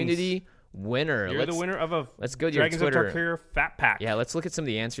Congratulations. community winner. You're the winner of a let's go to your Dragons of Twitter. Tarkir fat pack. Yeah, let's look at some of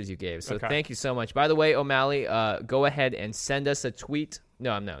the answers you gave. So Okay. thank you so much. By the way, O'Malley, go ahead and send us a tweet.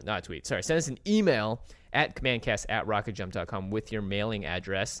 No, not a tweet. Sorry, send us an email at commandcast@rocketjump.com with your mailing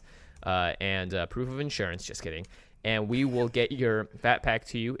address and proof of insurance. Just kidding. And we will get your fat pack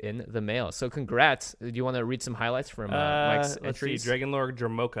to you in the mail. So congrats. Do you want to read some highlights from Mike's Let's entries? see. Dragonlord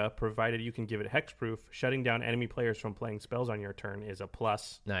Dramoka, provided you can give it hexproof, shutting down enemy players from playing spells on your turn is a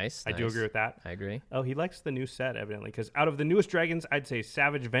plus. Nice. I do agree with that. I agree. Oh, he likes the new set, evidently, because out of the newest dragons, I'd say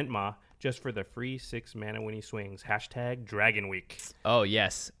Savage Ventmaw, just for the free 6 mana when he swings. # Dragon Week. Oh,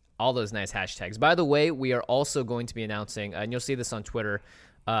 yes. All those nice hashtags. By the way, we are also going to be announcing, and you'll see this on Twitter,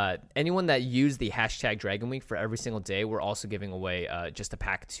 anyone that used the # Dragon Week for every single day, we're also giving away just a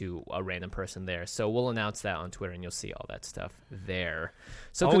pack to a random person there. So we'll announce that on Twitter, and you'll see all that stuff there.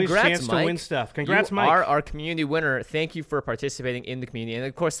 So Always congrats, chance Mike. to win stuff. Congrats, you Mike. are our community winner. Thank you for participating in the community. And,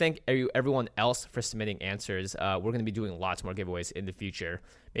 of course, thank everyone else for submitting answers. We're going to be doing lots more giveaways in the future.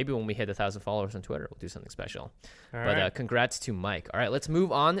 Maybe when we hit 1,000 followers on Twitter, we'll do something special. All But right. congrats to Mike. All right, let's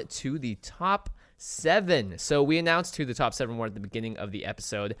move on to the top 7. So we announced who the top 7 were at the beginning of the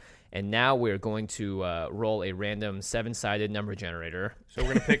episode, and now we're going to roll a random 7-sided number generator. So we're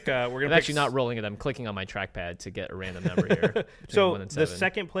gonna pick. We're I'm gonna actually not rolling it. I'm clicking on my trackpad to get a random number here. between So 1 and the 7.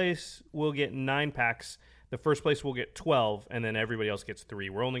 second place will get 9 packs. The first place will get 12, and then everybody else gets 3.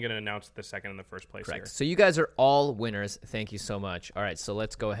 We're only going to announce the second and the first place Correct. here. So you guys are all winners. Thank you so much. All right, so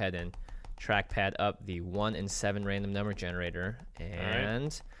let's go ahead and trackpad up the 1 and 7 random number generator.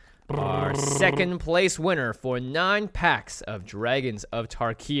 And our second place winner for 9 packs of Dragons of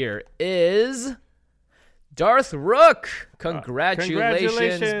Tarkir is Darth Rook.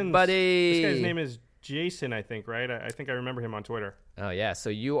 Congratulations, buddy. This guy's name is Jason, I think, right? I think I remember him on Twitter. Oh, yeah. So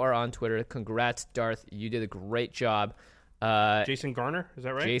you are on Twitter. Congrats, Darth. You did a great job. Jason Garner, is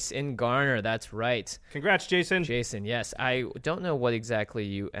that right? Jason Garner, that's right. Congrats, Jason. Jason, yes. I don't know what exactly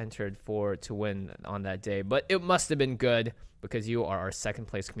you entered for to win on that day, but it must have been good because you are our second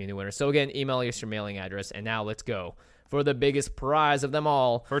place community winner. So again, email us your mailing address, and now let's go for the biggest prize of them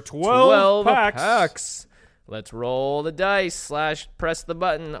all. For 12 packs. Let's roll the dice / press the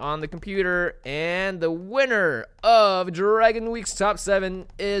button on the computer, and the winner of Dragon Week's top 7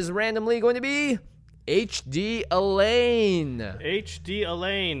 is randomly going to be HD Elaine. HD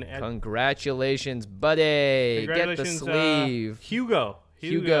Elaine. Congratulations, buddy. Congratulations, Get the sleeve. Hugo,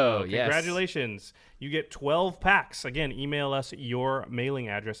 yes. Congratulations. You get 12 packs. Again, email us your mailing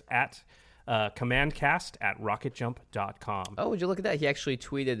address at commandcast@rocketjump.com. Oh, would you look at that? He actually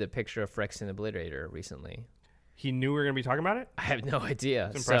tweeted a picture of Phyrexian Obliterator recently. he knew we were going to be talking about it? I have no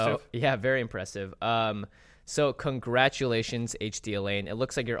idea. It's impressive. So, yeah, very impressive. So congratulations, HD Elaine. It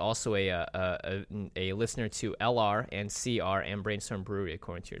looks like you're also a listener to LR and CR and Brainstorm Brewery,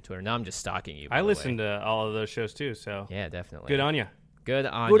 according to your Twitter. Now I'm just stalking you. I listen to all of those shows too, so yeah, definitely. good on you. Good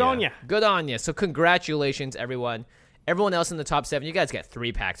on Good ya. on ya. Good on you. So congratulations, everyone. Everyone else in the top 7, you guys get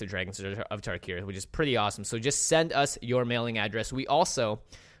 3 packs of Dragons of Tarkir, which is pretty awesome. So just send us your mailing address. We also,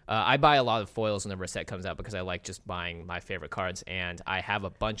 I buy a lot of foils whenever a set comes out because I like just buying my favorite cards, and I have a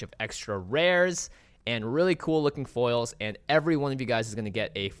bunch of extra rares and really cool looking foils, and every one of you guys is going to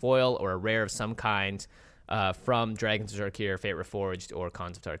get a foil or a rare of some kind from Dragons of Tarkir, Fate Reforged, or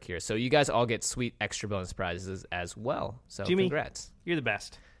Khans of Tarkir. So you guys all get sweet extra bonus prizes as well. So Jimmy, congrats. You're the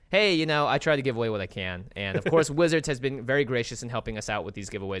best. Hey, I try to give away what I can. And, of course, Wizards has been very gracious in helping us out with these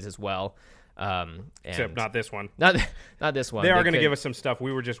giveaways as well. Except not this one. Not this one. They are going to give us some stuff.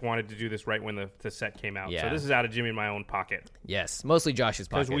 We were just wanted to do this right when the set came out. Yeah. So this is out of Jimmy in my own pocket. Yes, mostly Josh's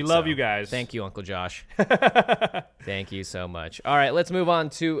pocket. Because we love you guys. Thank you, Uncle Josh. Thank you so much. All right, let's move on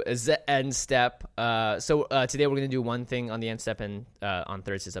to End Step. So today we're going to do one thing on the End Step, and on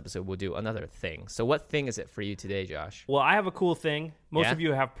Thursday's episode we'll do another thing. So what thing is it for you today, Josh? Well, I have a cool thing. Most Yeah? of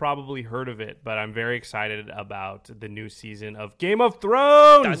you have probably heard of it, but I'm very excited about the new season of Game of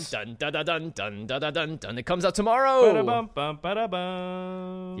Thrones. Dun, dun, dun, dun, dun, dun, dun, dun, dun. It comes out tomorrow. Ba-da-bum-bum,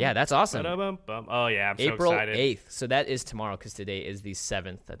 ba-da-bum. Yeah, that's awesome. Ba-da-bum-bum. Oh, yeah, I'm April so excited. 8th. So that is tomorrow because today is the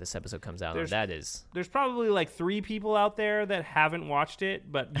 7th that this episode comes out. And that is... There's probably like 3 people out there that haven't watched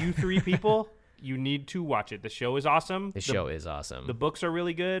it, but you 3 people, you need to watch it. The show is awesome. The show is awesome. The books are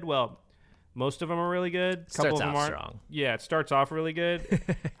really good. Well, most of them are really good. A couple Starts of them out aren't. strong. Yeah, it starts off really good.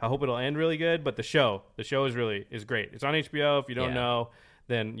 I hope it'll end really good. But the show is great. It's on HBO. If you don't know,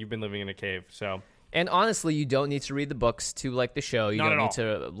 then you've been living in a cave. So. And honestly, you don't need to read the books to like the show. You Not don't at need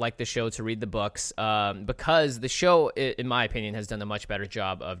to like the show to read the books, because the show, in my opinion, has done a much better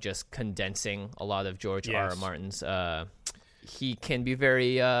job of just condensing a lot of George R. R. Martin's. He can be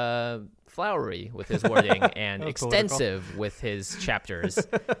very flowery with his wording and extensive with his chapters,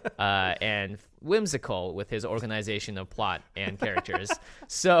 and whimsical with his organization of plot and characters.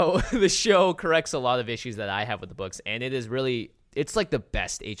 So the show corrects a lot of issues that I have with the books, and it is really... It's like the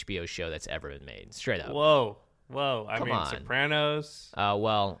best HBO show that's ever been made, straight up. Whoa. I Come mean, on. Sopranos.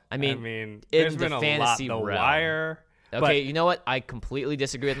 Well, I mean there's in been the a fantasy lot. The realm. Wire. Okay, you know what? I completely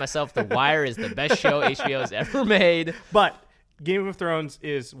disagree with myself. The Wire is the best show HBO has ever made. But Game of Thrones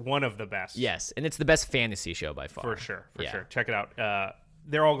is one of the best. Yes, and it's the best fantasy show by far. For sure. Check it out.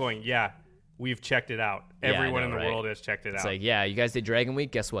 They're all going, yeah, we've checked it out. Yeah, Everyone I know, in the right? world has checked it It's out. like, yeah, you guys did Dragon Week.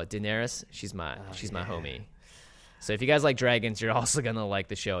 Guess what? Daenerys, she's my homie. So if you guys like dragons, you're also gonna like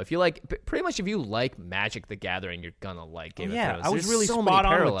the show. If you like, pretty much, if you like Magic: The Gathering, you're gonna like Game of Thrones. I was There's really so spot many on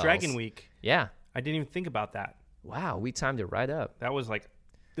parallels. with Dragon Week. Yeah. I didn't even think about that. Wow, we timed it right up. That was like,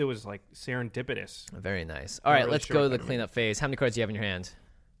 it was like serendipitous. Very nice. All right, really let's sure go what to the that cleanup phase. How many cards do you have in your hand?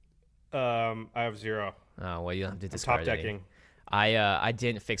 I have 0. Oh, well, you don't have to I'm discard top any. decking. I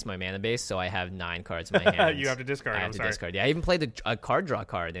didn't fix my mana base, so I have 9 cards in my hand. You have to discard. I have I'm to sorry. discard. Yeah, I even played a card draw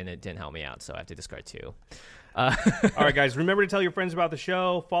card, and it didn't help me out, so I have to discard 2. All right, guys, remember to tell your friends about the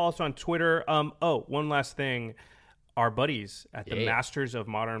show. Follow us on Twitter. One last thing. Our buddies at the Masters of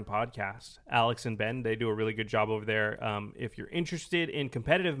Modern podcast, Alex and Ben, they do a really good job over there. If you're interested in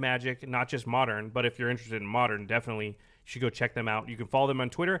competitive Magic, not just Modern, but if you're interested in Modern, definitely you should go check them out. You can follow them on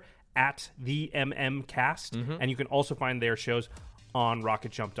Twitter at the MMCast, and you can also find their shows on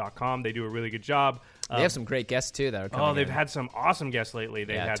RocketJump.com. They do a really good job. They have some great guests, too, that are coming they've in. had some awesome guests lately.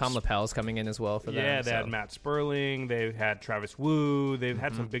 They've had Tom Lapel's coming in as well for them. Yeah, they had Matt Sperling. They've had Travis Wu. They've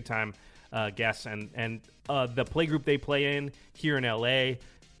had some big-time guests. And the play group they play in here in L.A.,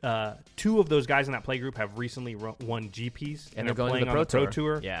 2 of those guys in that play group have recently won GPs. And they're going playing to the on Pro the Pro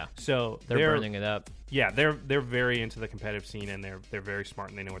Tour. Yeah. So They're burning it up. Yeah, they're very into the competitive scene, and they're very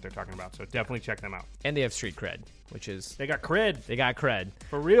smart, and they know what they're talking about. So definitely check them out. And they have street cred, which is... They got cred. They got cred.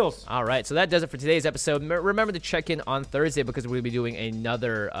 For reals. All right, so that does it for today's episode. Remember to check in on Thursday because we'll be doing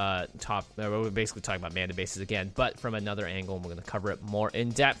another we're basically talking about mana bases again, but from another angle, and we're going to cover it more in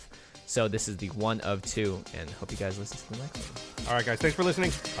depth. So this is the 1 of 2, and hope you guys listen to the next one. All right, guys, thanks for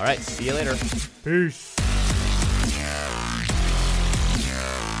listening. All right, see you later. Peace.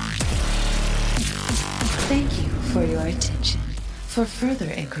 Thank you for your attention. For further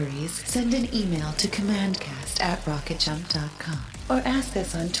inquiries, send an email to commandcast@rocketjump.com or ask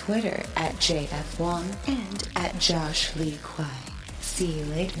us on Twitter @JFWong and @JoshLeeQuai. See you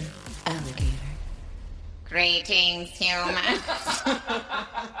later, alligator. Greetings, humans.